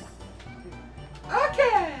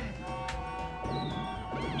 Okay!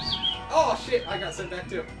 Oh shit, I got sent back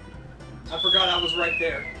too. I forgot I was right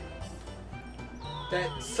there. That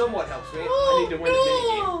somewhat helps me. I need to win the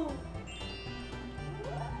minigame.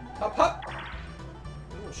 Hup hup!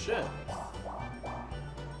 Oh shit.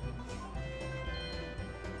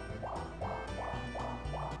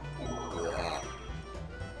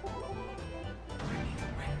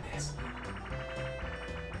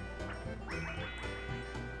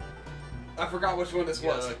 I forgot which one this You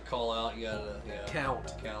was. gotta call out, you gotta, yeah.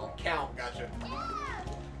 Count. Count. Count, gotcha.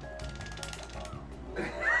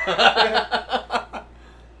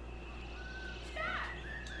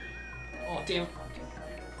 Oh, damn.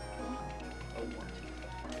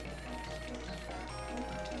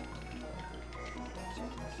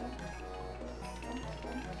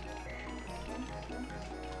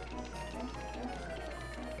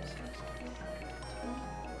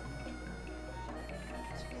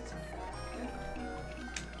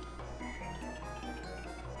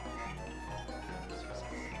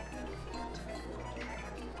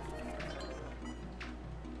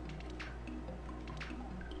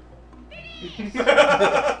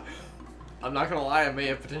 I'm not gonna lie, I may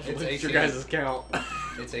have potentially It's missed your 18. guys' count.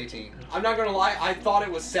 It's 18. I'm not gonna lie, I thought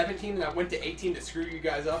it was 17 and I went to 18 to screw you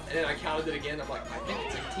guys up, and then I counted it again. I'm like, I think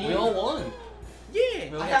it's 18. We all won. Yeah.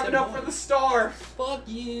 We all I got have 10 enough for points. the star. Fuck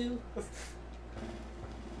you.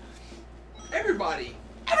 Everybody.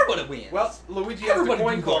 Everybody wins. Well, Luigi has Everybody the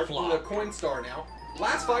coin do card, flop. the coin star now.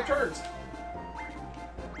 Last 5 turns.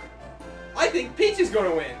 I think Peach is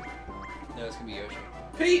gonna win. no, it's gonna be Yoshi.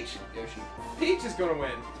 Peach. Yoshi. Peach is gonna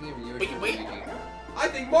win. It's gonna be Yoshi. Wait. or Luigi. I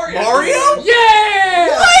think Mario. Mario? Yeah!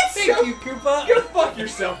 What? Thank you, Koopa. Go fuck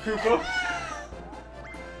yourself, Koopa.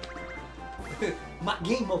 My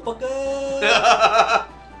game, motherfucker.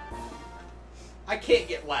 I can't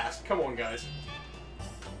get last. Come on, guys.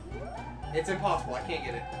 It's impossible. I can't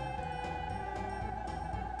get it.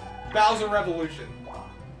 Bowser Revolution.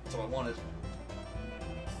 That's what I wanted.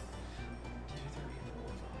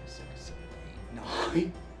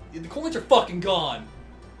 9. The coins are fucking gone.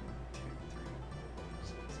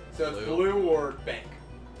 So it's Blue. blue or bank,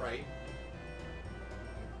 right?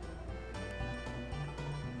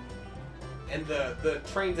 And the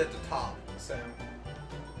train's at the top, so.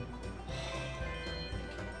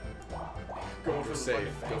 Going for Go the safe.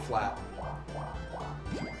 fucking Go bank. flat.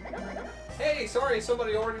 Hey, sorry,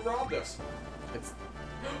 somebody already robbed us. It's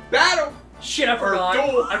Battle! Shit, I Or forgot.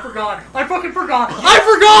 duel. I forgot. I fucking forgot. Hey, I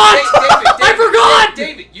forgot! I forgot!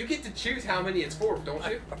 David, you get to choose how many it's for, don't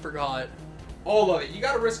you? I forgot. All of it. You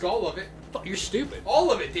gotta risk all of it. Fuck, you're stupid.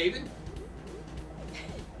 All of it, David.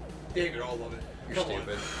 David, all of it. You're Come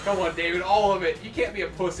stupid. on. Come on, David, all of it. You can't be a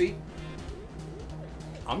pussy.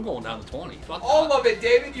 I'm going down to 20. Fuck All of it,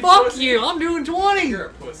 David, you Fuck pussy. you! I'm doing 20! You're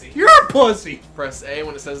a pussy. You're a pussy! press A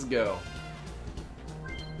when it says go.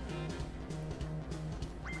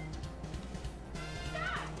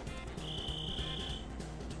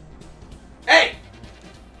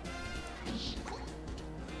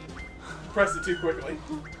 pressed it too quickly.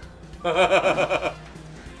 You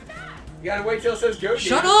gotta wait till it says go.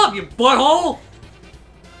 Shut up, you butthole!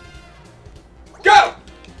 Go!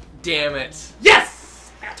 Damn it.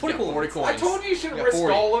 Yes! 20 coins. 40 coins. I told you you should You got risk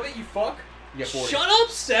 40. all of it, you fuck. You got 40. Shut up,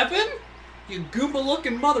 Stephin! You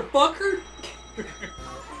Goomba-looking motherfucker!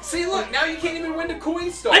 See, look, now you can't even win the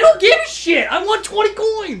coin star. I don't give a shit! I want 20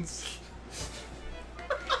 coins!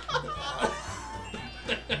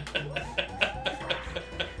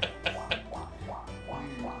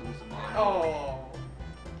 Oh.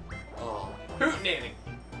 Oh. Hootenanny.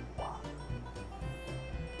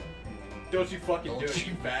 Don't you fucking do Don't it,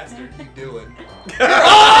 you bastard. You do it.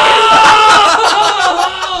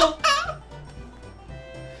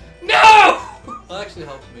 No! That actually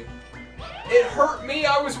helps me. It hurt me,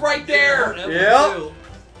 I was right there. Yep.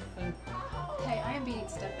 Hey, I am beating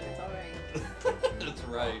Stephin. It's alright. That's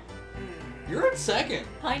right. You're in second.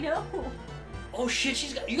 I know. Oh shit,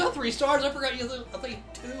 you got 3 stars. I forgot you. I think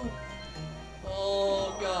 2.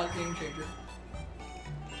 Oh god, game changer.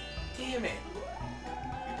 Damn it.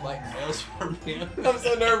 My nails for me. I'm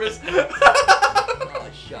so nervous. Oh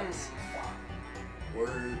shucks.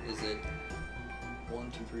 Where is it?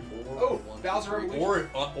 1, 2, 3, 4. Oh, 1, 2, Bowser 3. Revolution.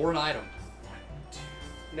 Or an item.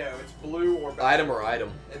 No, it's blue or Bowser. Item or item?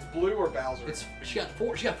 It's blue or Bowser. She got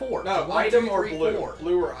 4. She got 4. No, So 1, item 2, or 3, blue. 4.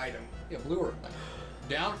 Blue or item. Yeah, blue or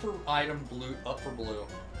down for item, blue, up for blue.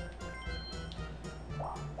 There we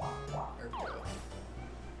go.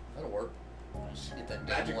 That'll work. Just get that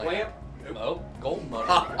damn Magic lamp. lamp? Nope. Oh, golden money.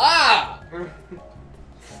 Ah!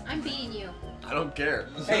 I'm beating you. I don't care.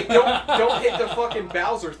 Hey, don't hit the fucking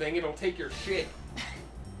Bowser thing, it'll take your shit.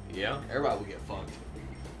 Yeah, everybody will get fucked.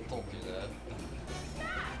 Don't do that.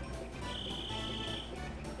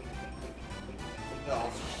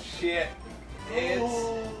 Oh shit.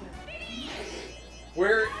 It's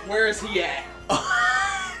where is he at?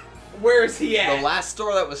 Where is he at? The last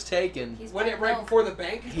store that was taken, He's Went by it the right milk. before the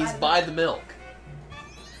bank? he's by the milk.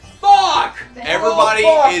 Fuck! Everybody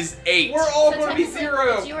Oh, fuck. is 8. We're all So gonna be technically,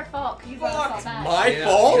 0. It's your fault. 'Cause you brought Fuck. us all back. My Yeah.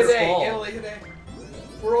 fault? Your Today, fault. Italy, today.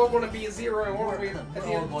 We're all gonna be a 0, aren't we? At the We're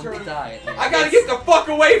all end of going the to turn. die. I gotta get the fuck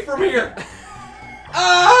away from here!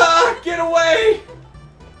 Ah! Get away!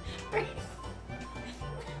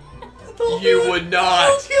 You would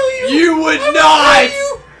not. I'll kill you. You would I will not. kill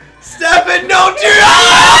you. Stephin, don't do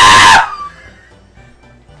that!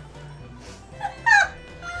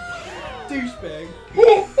 Douchebag.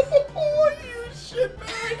 Oh, you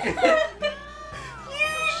shitbag. You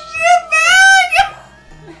shitbag.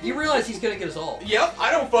 You realize he's gonna get us all. Yep,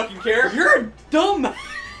 I don't fucking care. You're a dumb.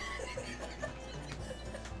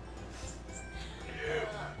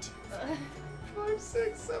 5,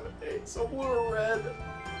 6, 7, 8. So blue or red.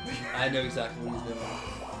 I know exactly what he's doing.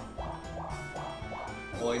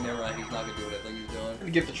 Boy, never mind. He's not gonna do what I think he's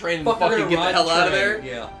doing. Get the train and Fuck, I'm fucking gonna get the ride hell out of train. there.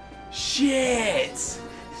 Yeah. Shit.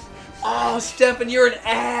 Oh, Stephin, you're an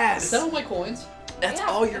ass. Is that all my coins? That's Yeah,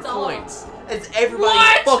 all your it's all- coins. It's everybody's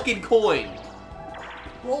What? fucking coin.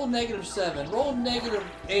 Roll -7. Roll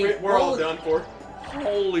 -8. We're all done for.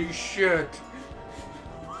 Holy shit.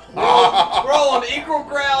 We're all on equal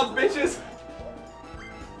ground, bitches.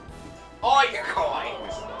 All your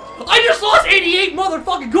coins. I just lost 88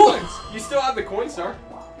 motherfucking coins. You still have the coin star.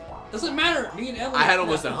 Doesn't matter. Me and Ellie. I had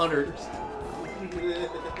almost 100.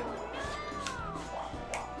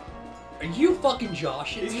 Are you fucking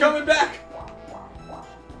joshing He's me? coming back.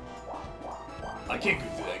 I can't go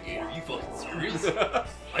through that gate. Are you fucking serious?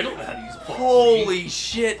 I don't know how to use a fucking Holy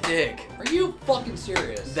shit, Dick. gate. Are you fucking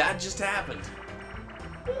serious? That just happened.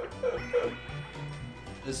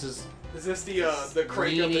 This is. Is this the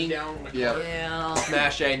crank up and Leaning. down? The Yep. cart? Yeah.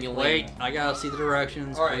 Smash A and you Wait, lean. I gotta see the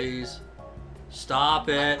directions, All right. please. Stop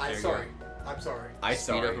it. There I'm you sorry. go. I'm sorry. I Speed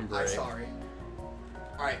sorry. up and brake. I'm sorry.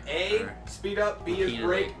 Alright, A, Alright. speed up, B is Repeatedly.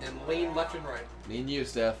 brake, and lean left and right. Me and you,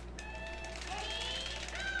 Steph.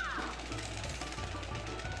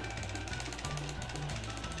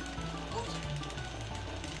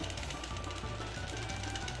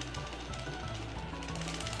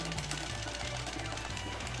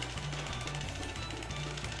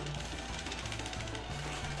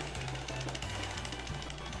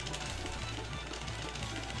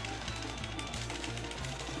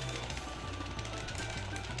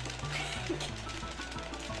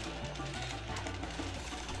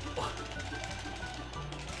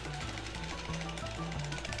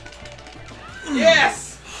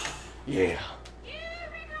 Yes! Yeah.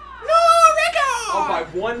 Oh, by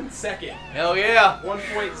 1 second. Hell yeah.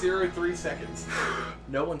 1.03 seconds.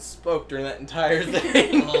 No one spoke during that entire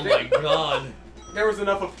thing. Oh my god. There was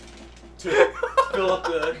enough of to fill up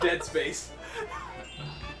the dead space.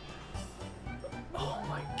 Oh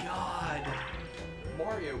my god.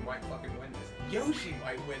 Mario might fucking win this. Yoshi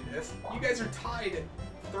might win this. You guys are tied at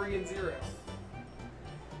 3-0.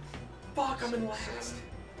 Fuck, I'm in last.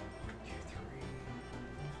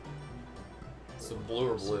 So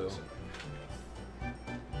blue or blue?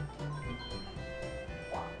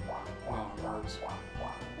 Oh, it hurts.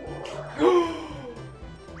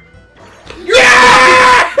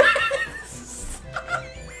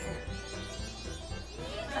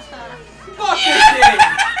 Fuck this game!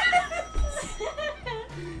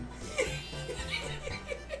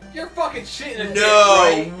 You're fucking shitting a dick, No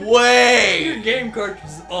right? way! Your game cartridge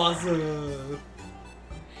is awesome.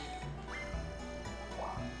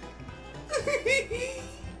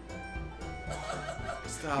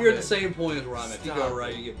 Stop You're at it. the same point as Ryan. If you Stop go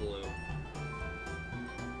right, it. you get blue.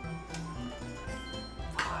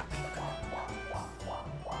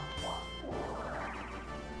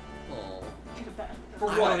 Oh. For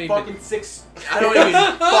I what? don't even- Fucking 6. I don't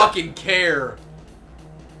even fucking care.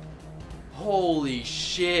 Holy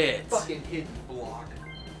shit. Fucking hidden block.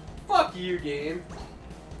 Fuck you, game.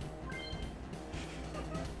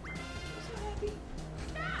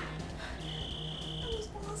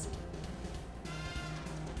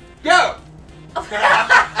 Go!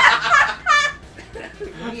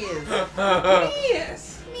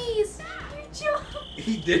 Yes. Please, you jump.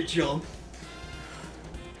 He did jump.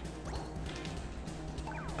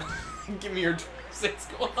 Give me your 6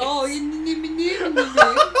 coins. Oh, you need me. You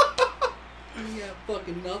got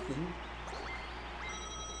fucking nothing.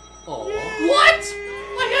 Oh. What?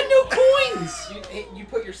 I got no coins. You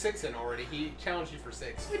put your 6 in already. He challenged you for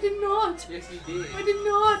 6. I did not. Yes, he did. I did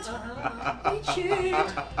not. Uh-huh. He cheated.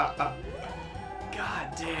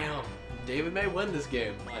 God damn. David may win this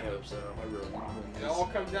game. I hope so. I really need to win It this. all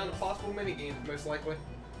comes down to possible minigames, most likely.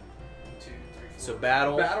 2, 3, 4. So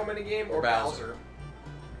battle. Battle minigame or Bowser.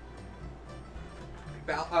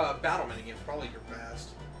 Bowser? Battle minigame's probably your best.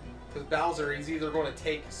 Because Bowser is either going to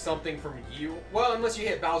take something from you. Well, unless you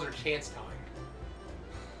hit Bowser chance time.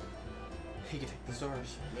 He can take the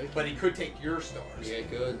stars. But he could take your stars. Yeah,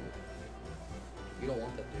 good. You don't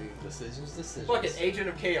want that, do you? Decisions. Fuck it, Agent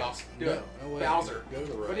of Chaos. Do it. No way. Bowser. Go to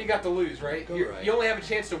the right. What do you got to lose, right? Go right. You only have a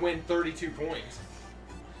chance to win 32 points.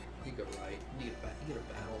 You go right. You get a battle. You get a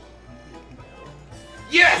battle.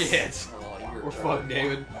 Yes! Shit. Oh, you're We're fucked,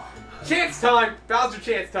 David. Chance time! Bowser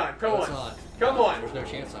chance time. Come No, on. it's not. Come on. There's no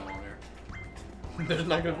chance I'm on there. There's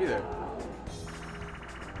not gonna be there.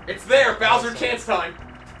 It's there. Bowser chance time.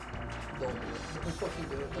 Don't fucking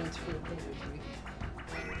do it. Don't do it.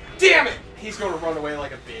 Damn it! He's gonna run away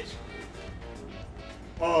like a bitch.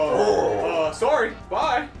 Sorry.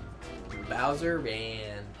 Bye. Bowser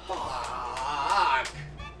ran. Fuck.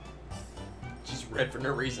 She's red for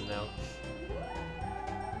no reason now.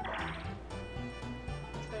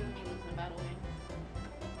 It's better than me losing a battle game.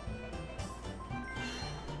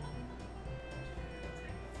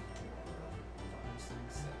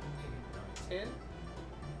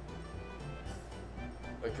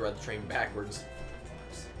 Like to ride the train backwards. 5,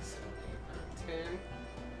 6, 7, 8, 9, 10.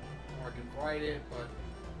 Or I could write it, but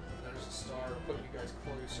there's a star to put you guys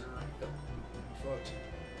closer. Fucked.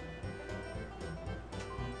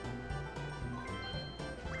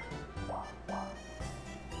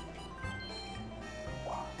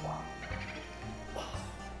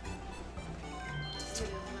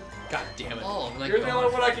 God damn it. Oh, my You're God. the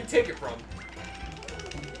only one I can take it from.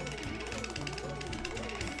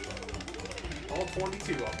 All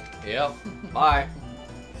 22 of them. Yep. Bye.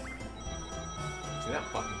 See that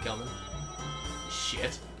fucking coming.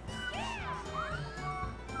 Shit.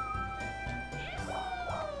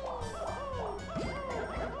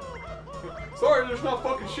 Sorry, there's not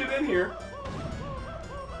fucking shit in here.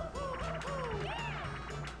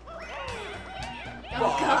 Oh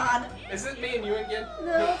Fuck. God. Is it me and you again?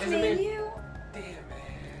 No, it's Is me it and you. Damn it.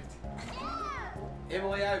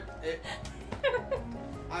 Emily, I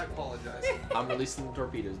apologize. I'm releasing the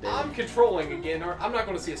torpedoes, David. I'm controlling again. I'm not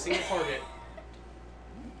going to see a single target.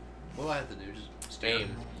 What do I have to do? Just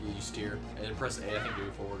Aim. You steer. And then press A, I think, to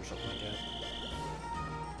move forward or something like that.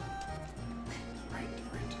 Right.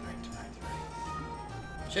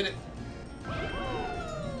 shit it.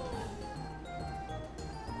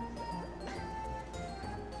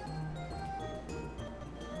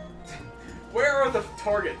 Where are the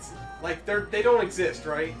targets? Like, they don't exist,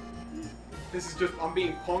 right? This is just, I'm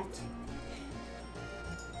being punked.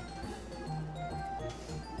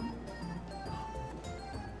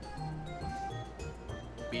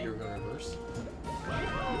 Beat or go reverse.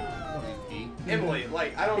 Emily,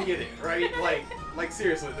 like, I don't get it, right? Like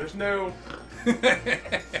seriously, there's no...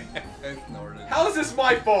 How is this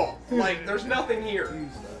my fault? Like, there's nothing here.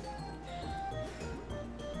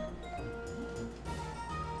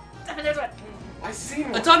 There's one. I seen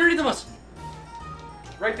one. It's underneath of us.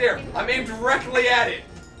 Right there. I'm aimed directly at it.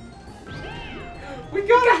 We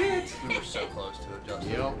got a hit. We were so close to it, Justin.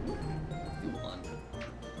 Yep. You won.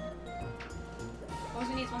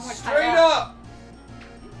 Rosie needs one more Straight time. up.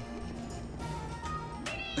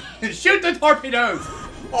 Shoot the torpedoes!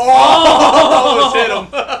 Oh! Hit him.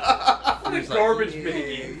 What a He's like, garbage yeah,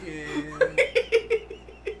 minigame.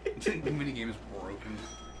 The minigame is broken.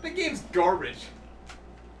 The game's garbage.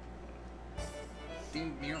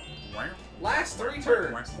 Last 3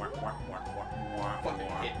 turns. Fucking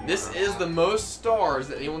hit me. This is the most stars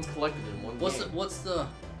that anyone's collected in one What's game.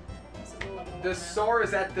 The star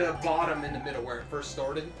is at the bottom in the middle where it first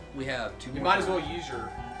started. We have 2 more. You might as well use your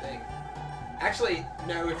thing. Actually,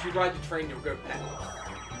 no, if you ride the train, you'll go pet. Never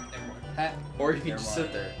mind. Hat. Or you can Never just mind.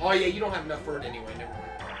 sit there. Oh yeah, you don't have enough for it anyway, never mind.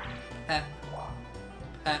 Hat.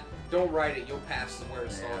 Hat. Don't ride it, you'll pass to where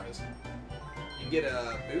the star Yeah. is. You get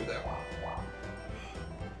a boo though.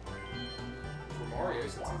 For Mario,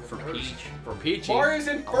 since he's in For first. Peach. For Peachy, Mario's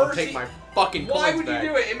in I want first. to take my fucking Why coins would you back.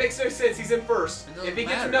 do it? It makes no sense. He's in first. It doesn't If he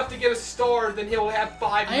gets matter. enough to get a star, then he'll have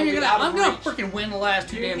 5 I ain't million gonna, out I'm of gonna reach. freaking win the last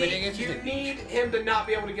 2 You damn need, minutes. you need him to not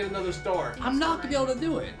be able to get another star. I'm not gonna be able to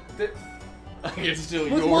do it. I can steal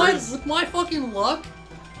With yours. my fucking luck,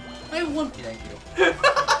 I have one. Thank you.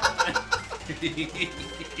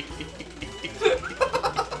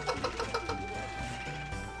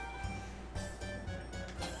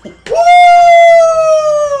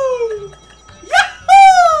 Woo!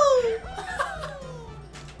 Yahoo!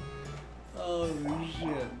 Oh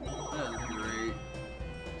shit, that was great.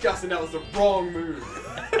 Justin, that was the wrong move.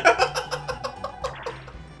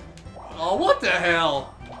 Oh, what the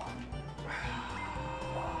hell?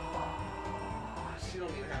 She don't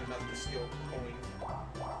even have enough to steal coins.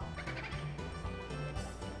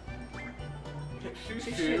 Shoo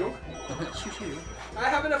shoo. Shoot you. I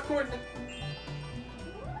have enough coins.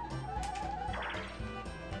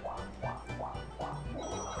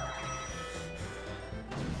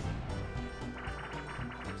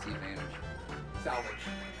 What's the advantage? Salvage.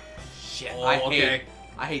 Shit, Oh, I okay.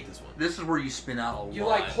 hate this one. This is where you spin out a lot. You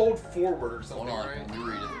like hold forward or something, Hold on, right? let me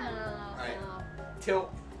read it. Alright.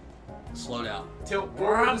 Tilt. Slow down. Tilt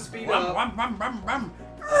forward to speed up.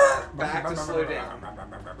 Back to slow down.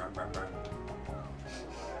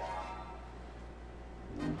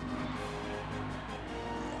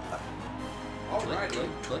 Alrighty. Click,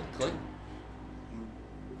 click, click.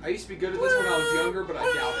 I used to be good at this when I was younger, but I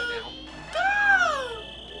doubt it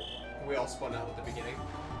now. We all spun out at the beginning.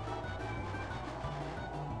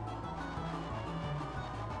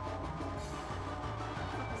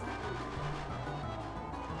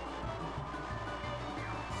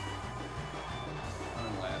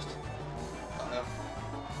 I'm last.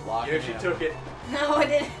 Lock it Yoshi in. took it. No, I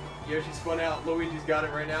didn't. Yoshi spun out. Luigi's got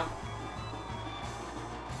it right now.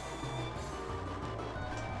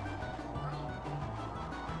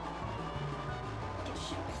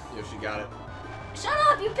 Yoshi got it. Shut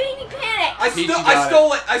up! You made me panic. I got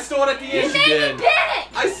stole it. I stole it at the You end. Yes, made did. me panic.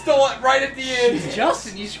 I stole it right at the end.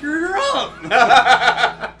 Justin, you screwed her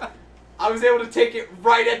up. I was able to take it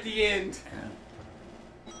right at the end.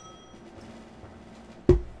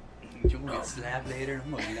 You're gonna get slapped later.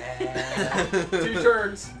 I'm gonna laugh. 2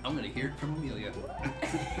 turns. I'm gonna hear it from Amelia.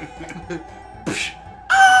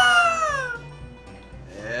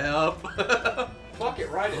 Yep. Fuck it,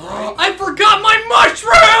 ride it, right? I forgot my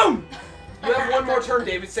mushroom! You have 1 more turn,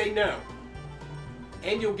 David. Say no.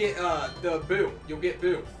 And you'll get the boo. You'll get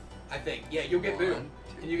boo. I think. Yeah, you'll get boo. 1,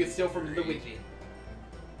 2, And you get steal from 3. Luigi.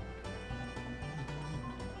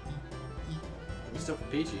 You still for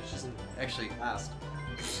Peachy. She's in Actually, last.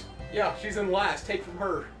 Yeah, she's in last. Take from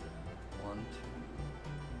her. 1,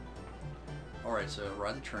 2. Alright, so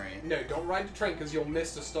ride the train. No, don't ride the train because you'll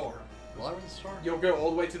miss the star. Will I ride the star? You'll go all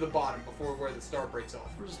the way to the bottom before where the star breaks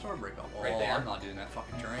off. Where's the star break off? Right Oh, there. I'm not doing that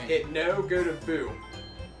fucking train. Hit no, go to boo.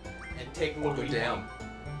 And take Go Luigi. down.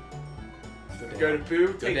 Go to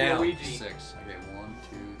boo, take down. Luigi. 6. Okay, 1,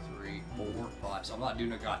 2, 3, 4, 5. So I'm not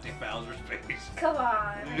doing a goddamn Bowser's face. Come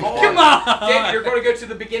on. Oh, Come on! David, you're going to go to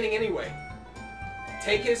the beginning anyway.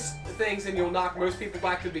 Take his things and you'll knock most people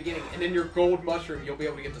back to the beginning. And then your gold mushroom, you'll be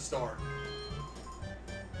able to get the star.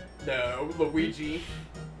 No, Luigi.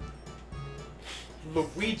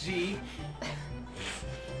 Luigi.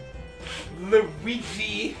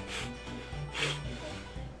 Luigi.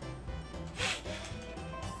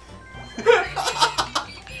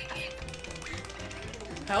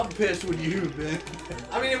 How pissed would you have been?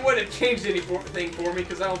 I mean, it wouldn't have changed anything for me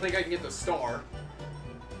because I don't think I can get the star.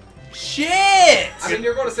 shit! I mean,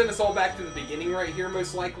 you're going to send us all back to the beginning right here,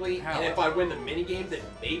 most likely. How? And if I win the minigame, then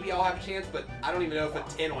maybe I'll have a chance, but I don't even know if a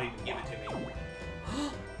 10 will even give it to me.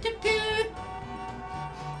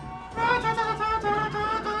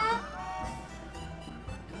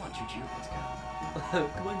 Come on, Choo-Choo. Let's go.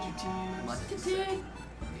 Come on, you team.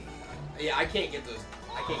 Yeah, I can't get the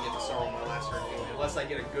star on my last turn anyway, unless I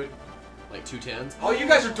get a good... Like 2 10s? Oh, you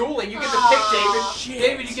guys are dueling. You get to pick, David. Shit.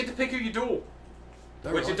 David, you get to pick who you duel.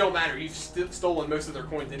 There Which we it go. don't matter. You've stolen most of their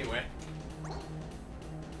coins anyway.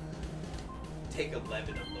 Take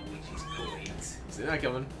 11 of Luigi's coins. See that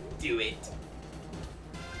coming. Do it.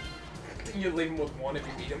 You leave him with 1 if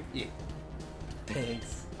you beat him. Yeah.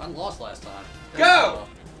 Thanks. I lost last time. Go!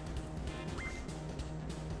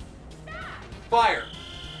 Fire.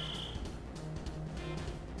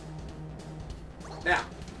 Now.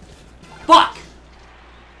 Fuck!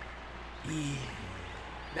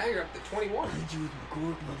 Now you're up to 21. Did you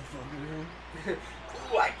record, motherfucker?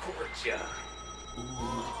 Ooh, I corked ya.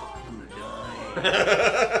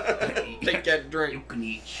 Take that drink. You can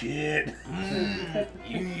eat shit.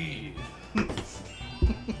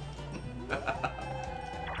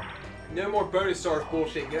 No more bonus stars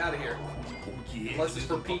bullshit. Get out of here. Yeah, Unless it's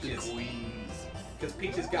for Peaches. Because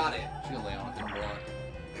Peaches got it. She's gonna lay on it and block.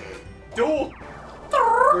 Duel!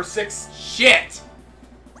 We're 6. Shit!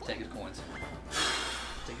 Take his coins.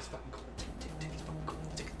 Take his fucking coins. Take his fucking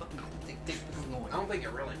coins. Take his fucking coins. Take his fucking coins. I don't think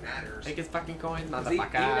it really matters. Take his fucking coins, 'Cause even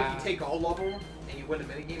if you take all of them and you win a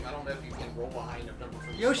minigame, I don't know if you can roll a high enough number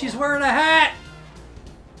for the Yoshi's star. wearing a hat!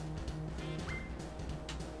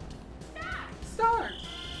 Star!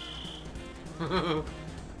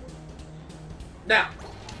 Now!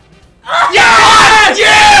 Yes! You!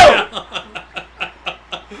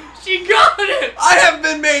 She got it! I have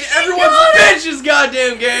been made everyone's bitch this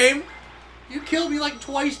goddamn game! You killed me like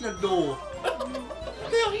twice in a duel. What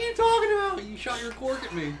the hell are you talking about? You shot your cork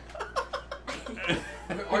at me.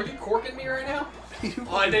 Are you corking me right now?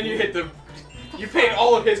 Oh, and then you hit the... You paid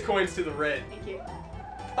all of his coins to the red. Thank you.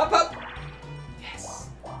 Up, up! Yes!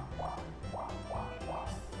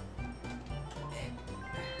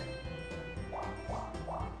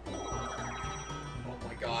 Oh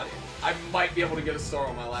my god. I might be able to get a star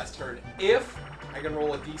on my last turn if I can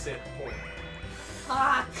roll a decent point.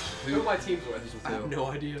 Ah, Who are my teams with? I have no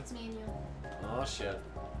idea. it's me and you. Oh shit.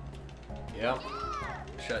 Yep.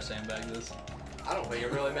 Should I sandbag this? I don't think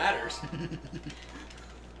it really matters.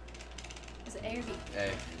 Is it A or B?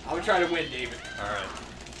 Hey. I would try to win, David. Alright.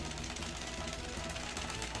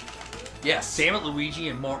 Yes. Damn it, Luigi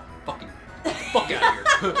and Mark. Fucking. Fuck out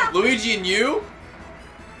of here. Luigi and you?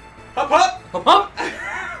 Up, up! Hop,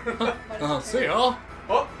 hop! See ya.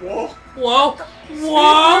 Up, whoa. Whoa!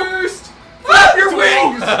 Whoa! Boost! Flap your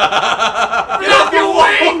wings! Flap your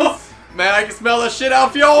wings! Man, I can smell the shit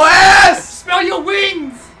off your ass! Smell your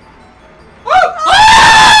wings!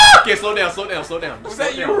 Okay, slow down, slow down, slow down. Was Slow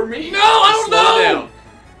that you down. or me? No, I don't Slow know! down.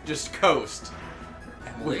 Just coast.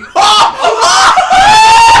 Emily?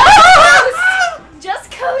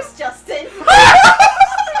 Just coast, Justin.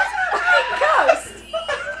 Coast.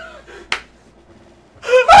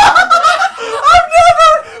 I've never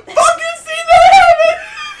fucking seen that happen!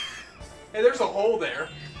 Hey, there's a hole there.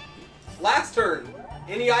 Last turn.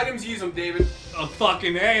 Any items, use them, David. Oh,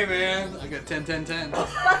 fucking A, man. I got 10, 10, 10.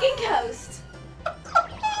 Fucking coast.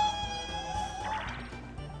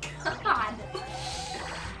 God.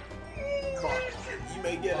 Fuck. You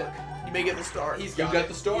may get it. You may get the star. He's You got, got it.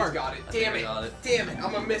 the star. He's got it. I think Damn I it. got it. Damn it.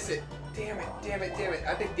 I'm gonna miss it. Damn it. Damn it. Damn it.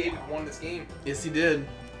 I think David won this game. Yes, he did.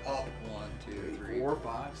 Up. 1, 2, 3. 4,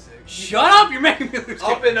 5, 6. Shut up! You're making me lose.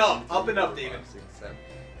 Up and up. Up and up, David. 6, 7,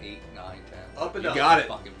 8, 9, 10. Up and You up. got it.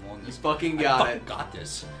 Fucking won You this. fucking I got fucking it. got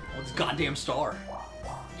this. I want this goddamn star.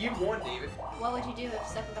 You won, David. What would you do if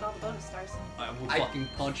Stephin got all the bonus stars? I would I- fucking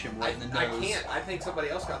punch him right in the I nose. can't. I think somebody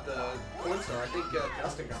else got the coin star. I think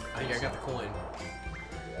Justin got the I think I got the coin.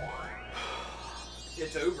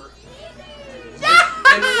 It's over.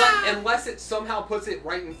 Unless it somehow puts it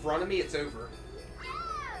right in front of me, it's over.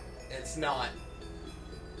 It's not.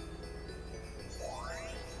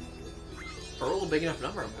 For a little big enough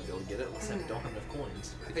number, I might be able to get it unless I don't have enough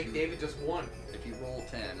coins. I think David just won. If you roll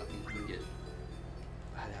 10, I think you can get.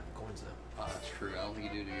 I had to have the coins though. Oh, that's true. I don't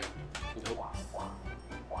think you do you?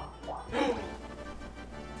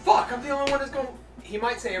 Fuck, I'm the only one that's going... He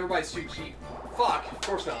might say everybody's too cheap. Fuck, of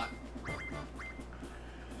course not.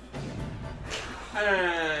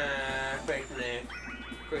 Thanks, man.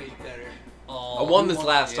 Crazy better. Oh, I won who this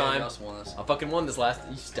last yeah, time. Gus won this. I fucking won this last.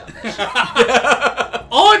 You stop that shit.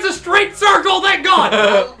 Oh, it's a straight circle! Thank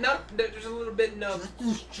God! No, there's a little bit no.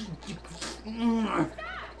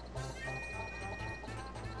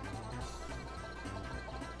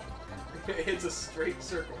 It hits a straight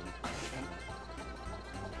circle.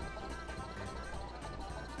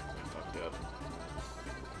 Fucked up.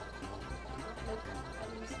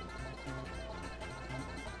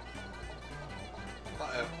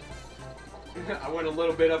 Uh-oh. I went a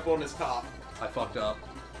little bit up on his top. I fucked up.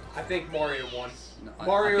 I think Mario won. No,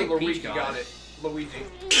 Mario I or think Luigi Peach got it. Luigi.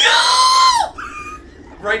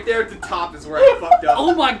 Right there at the top is where I fucked up.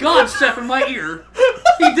 Oh my god, Steph, in my ear.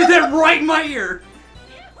 He did that right in my ear.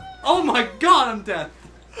 Oh my god, I'm dead.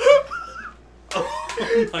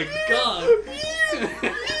 Oh my god.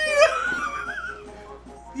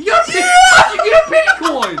 You got you get a penny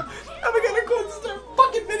coin. How am I gonna go and start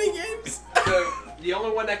fucking mini games? So, the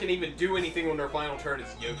only one that can even do anything on their final turn is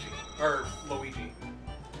Yoshi. Or Luigi.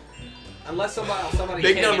 Unless somebody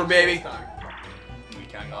Big can't number, get baby. this time. You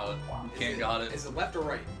can't got it. Can't got it. Is it left or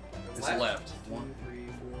right? It's left. 1, 3,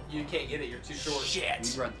 4. You can't get it, you're too short.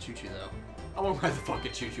 Shit. You ride the choo-choo though. I want to ride the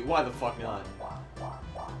fucking choo-choo. Why the fuck not?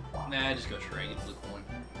 Nah, just go straight. Get the coin.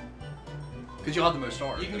 Because you'll have the most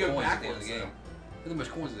stars. You can the go coins at the end of backwards, the game. Get the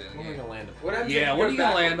most coins at the end of What the am I game. gonna land up? What happens if Yeah, you what go are you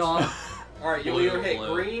gonna land on? Alright, you'll Blue, either hit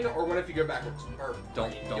blue. green or what if you go backwards? Or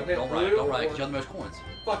Don't hit ride. blue Don't ride. or- Because you have the most coins.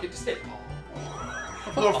 Fuck it, just hit all.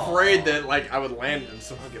 I'm afraid that like I would land and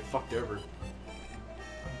somehow get fucked over.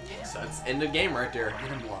 So that's end of game right there.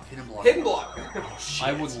 Hidden block. Hidden block. Hidden block! Oh shit.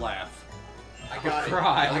 I would laugh. I got it.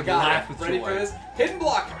 cry. I I would got laugh it. with Ready joy. for this? Hidden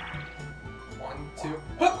block! 1, 2,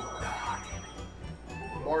 hup!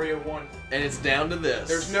 Mario won. And it's down to this.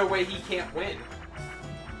 There's no way he can't win.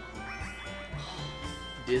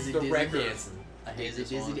 Dizzy the Dizzy record. dancing. I hate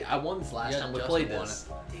Dizzy this one. Dizzy. I won this last Yeah, time we Justin played won this.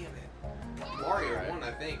 Damn it. Mario Alright. won,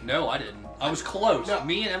 I think. No, I didn't. I was close. No,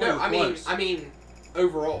 Me and Emily no, were close. I mean,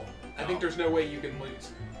 overall. I No. think there's no way you can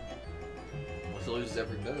lose. Well, he loses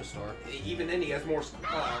every bonus star. Even then, he has more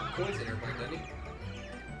coins than everybody, doesn't he?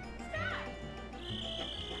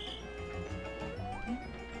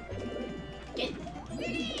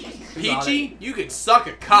 Peachy, you could suck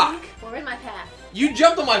a cock. We're in my path. You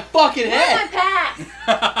jumped on my fucking We're in my head. path.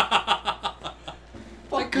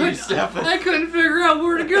 Fuck you, Stephin. I couldn't figure out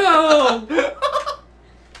where to go.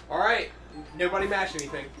 Alright, nobody matched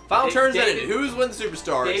anything. Final turns David- ended. Who's win the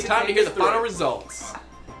superstar? It's David time to take hear us the through final it. results.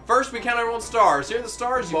 First, we count everyone's stars. Here are the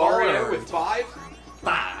stars you've all Mario earned. with 5?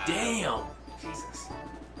 Damn. Jesus.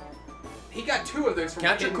 He got 2 of those from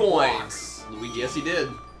Count your hidden blocks. coins. Luigi, yes, he did.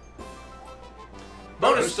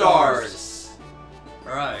 Bonus stars.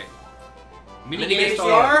 Alright. Mini game game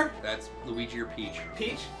star? That's Luigi or Peach.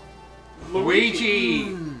 Peach? Luigi!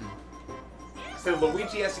 Hmm. So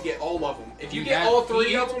Luigi has to get all of them. If you You get got all 3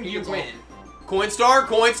 Peach, of them, he you gets all- win. Coin star,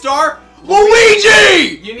 coin star.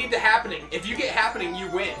 Luigi! You need the happening. If you get happening, you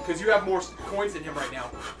win because you have more coins than him right now.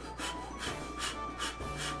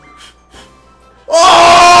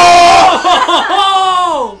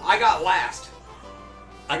 Oh! I got last.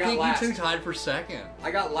 I got think last. you two tied for second.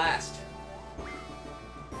 I got last.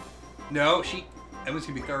 No, Emma's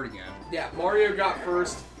gonna be third again. Yeah, Mario got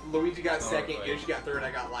first. Luigi got second. right. Yoshi got third.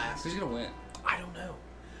 I got last. Who's gonna win? I don't know.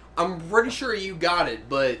 I'm pretty sure you got it,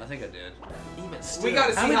 but I think I did. even still. We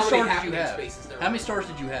gotta see How many how stars many did you happening have? spaces there How were. many stars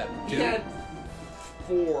did you have? He 2? had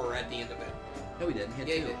 4 at the end of it. No, he didn't. He had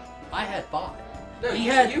Yeah, he 2. did. I had 5. No, He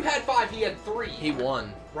you had- you had 5. He had 3. He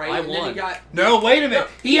won. right. I and then won. he got. No, wait a minute. No,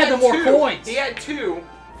 he had the more 2. coins. He had 2.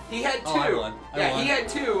 He had 2. Oh, I won. I Yeah, won. he had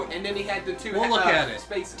 2, and then he had the 2 Well, look at it.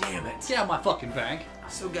 spaces. Damn it. Get out of my fucking bank. I'm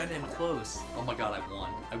so goddamn close. Oh my god, I won.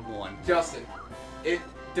 I won. Justin,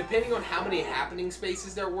 depending on how many happening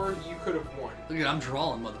spaces there were, you could have won. Look at I'm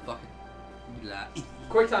drawing, motherfucker. You lie.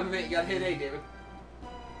 Quick time event, you got hit A, David.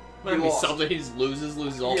 Might be lost. something. He just loses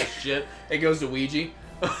all Yeah. the shit. It goes to Ouija. He's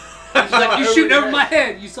like, you shooting over my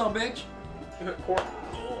head, you son of a bitch. Cor-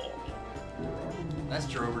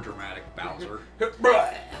 That's over dramatic, Bowser.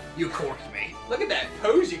 Bruh. You corked me. Look at that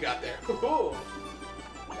pose you got there. Ooh.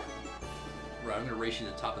 Right, I'm gonna race you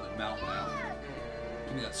to the top of the mountain now.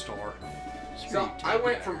 Give me that star. So Sweet, I take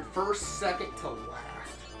went that. from first, second to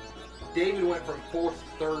last. David went from fourth,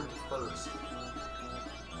 third to first.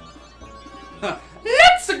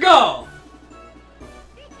 Let's go!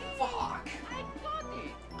 Fuck.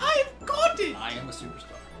 I've got it. I am a superstar.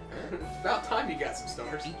 It's about time you got some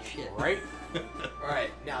stars. Eat shit. Right?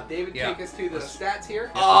 Alright, now David, Yeah. take us to the stats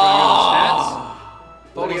here. Oh!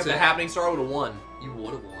 If I What would was have the it? happening star, I would have won. You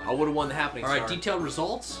would have won. I would have won the happening Alright, star. detailed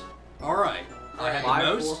results. Alright. I had the 5,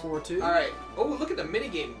 most. 4, 4, 2. Alright. Oh, look at the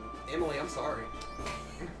minigame. Emily, I'm sorry.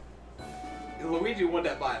 Luigi won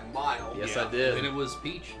that by a mile. Yes, Yeah. I did. Then it was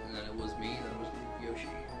Peach, and then it was me, then it was Yoshi.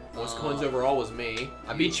 Most coins overall was me.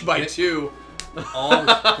 I beat you by Yeah. 2. Oh,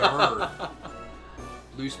 third.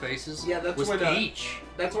 Blue spaces. Yeah, that's was when, Peach.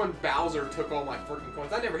 That's when Bowser took all my freaking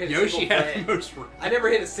coins. I never hit a Yoshi single had red. the most. I never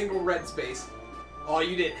hit a single red space. Oh,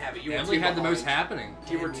 you didn't have it. You were Emily too had the behind. most happening.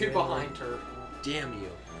 You were too behind her. Damn you.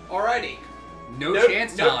 Alrighty. No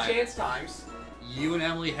chance No time. chance times. You and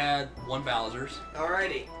Emily had 1 Bowser's,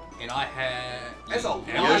 Alrighty. and I had. That's a lot.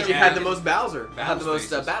 Emily Yoshi had the most Bowser. Battle Had the most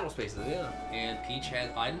spaces. battle spaces, yeah. And Peach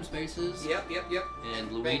had item spaces. Yep.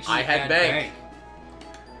 And Luigi I had bank.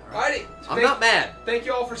 Alrighty. I'm not mad. Thank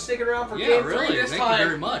you all for sticking around for Yeah, game really. 3 this Thank time. you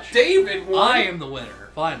very much. David won. I am the winner,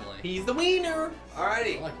 finally. He's the wiener. I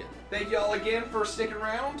Alrighty. like it. Thank you all again for sticking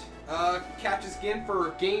around. Catch us again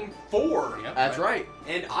for game 4. Yep, That's right.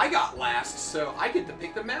 And I got last, so I get to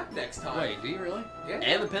pick the map next time. Wait, do you really? Yeah.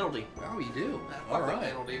 And the penalty. Oh, you do. Fuck All the right.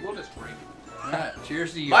 penalty. We'll just drink. All right.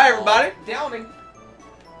 Cheers to you. Bye, all. everybody. Downing.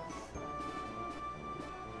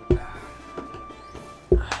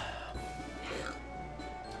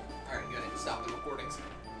 Alright, good. Stop the recordings.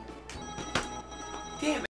 Damn it.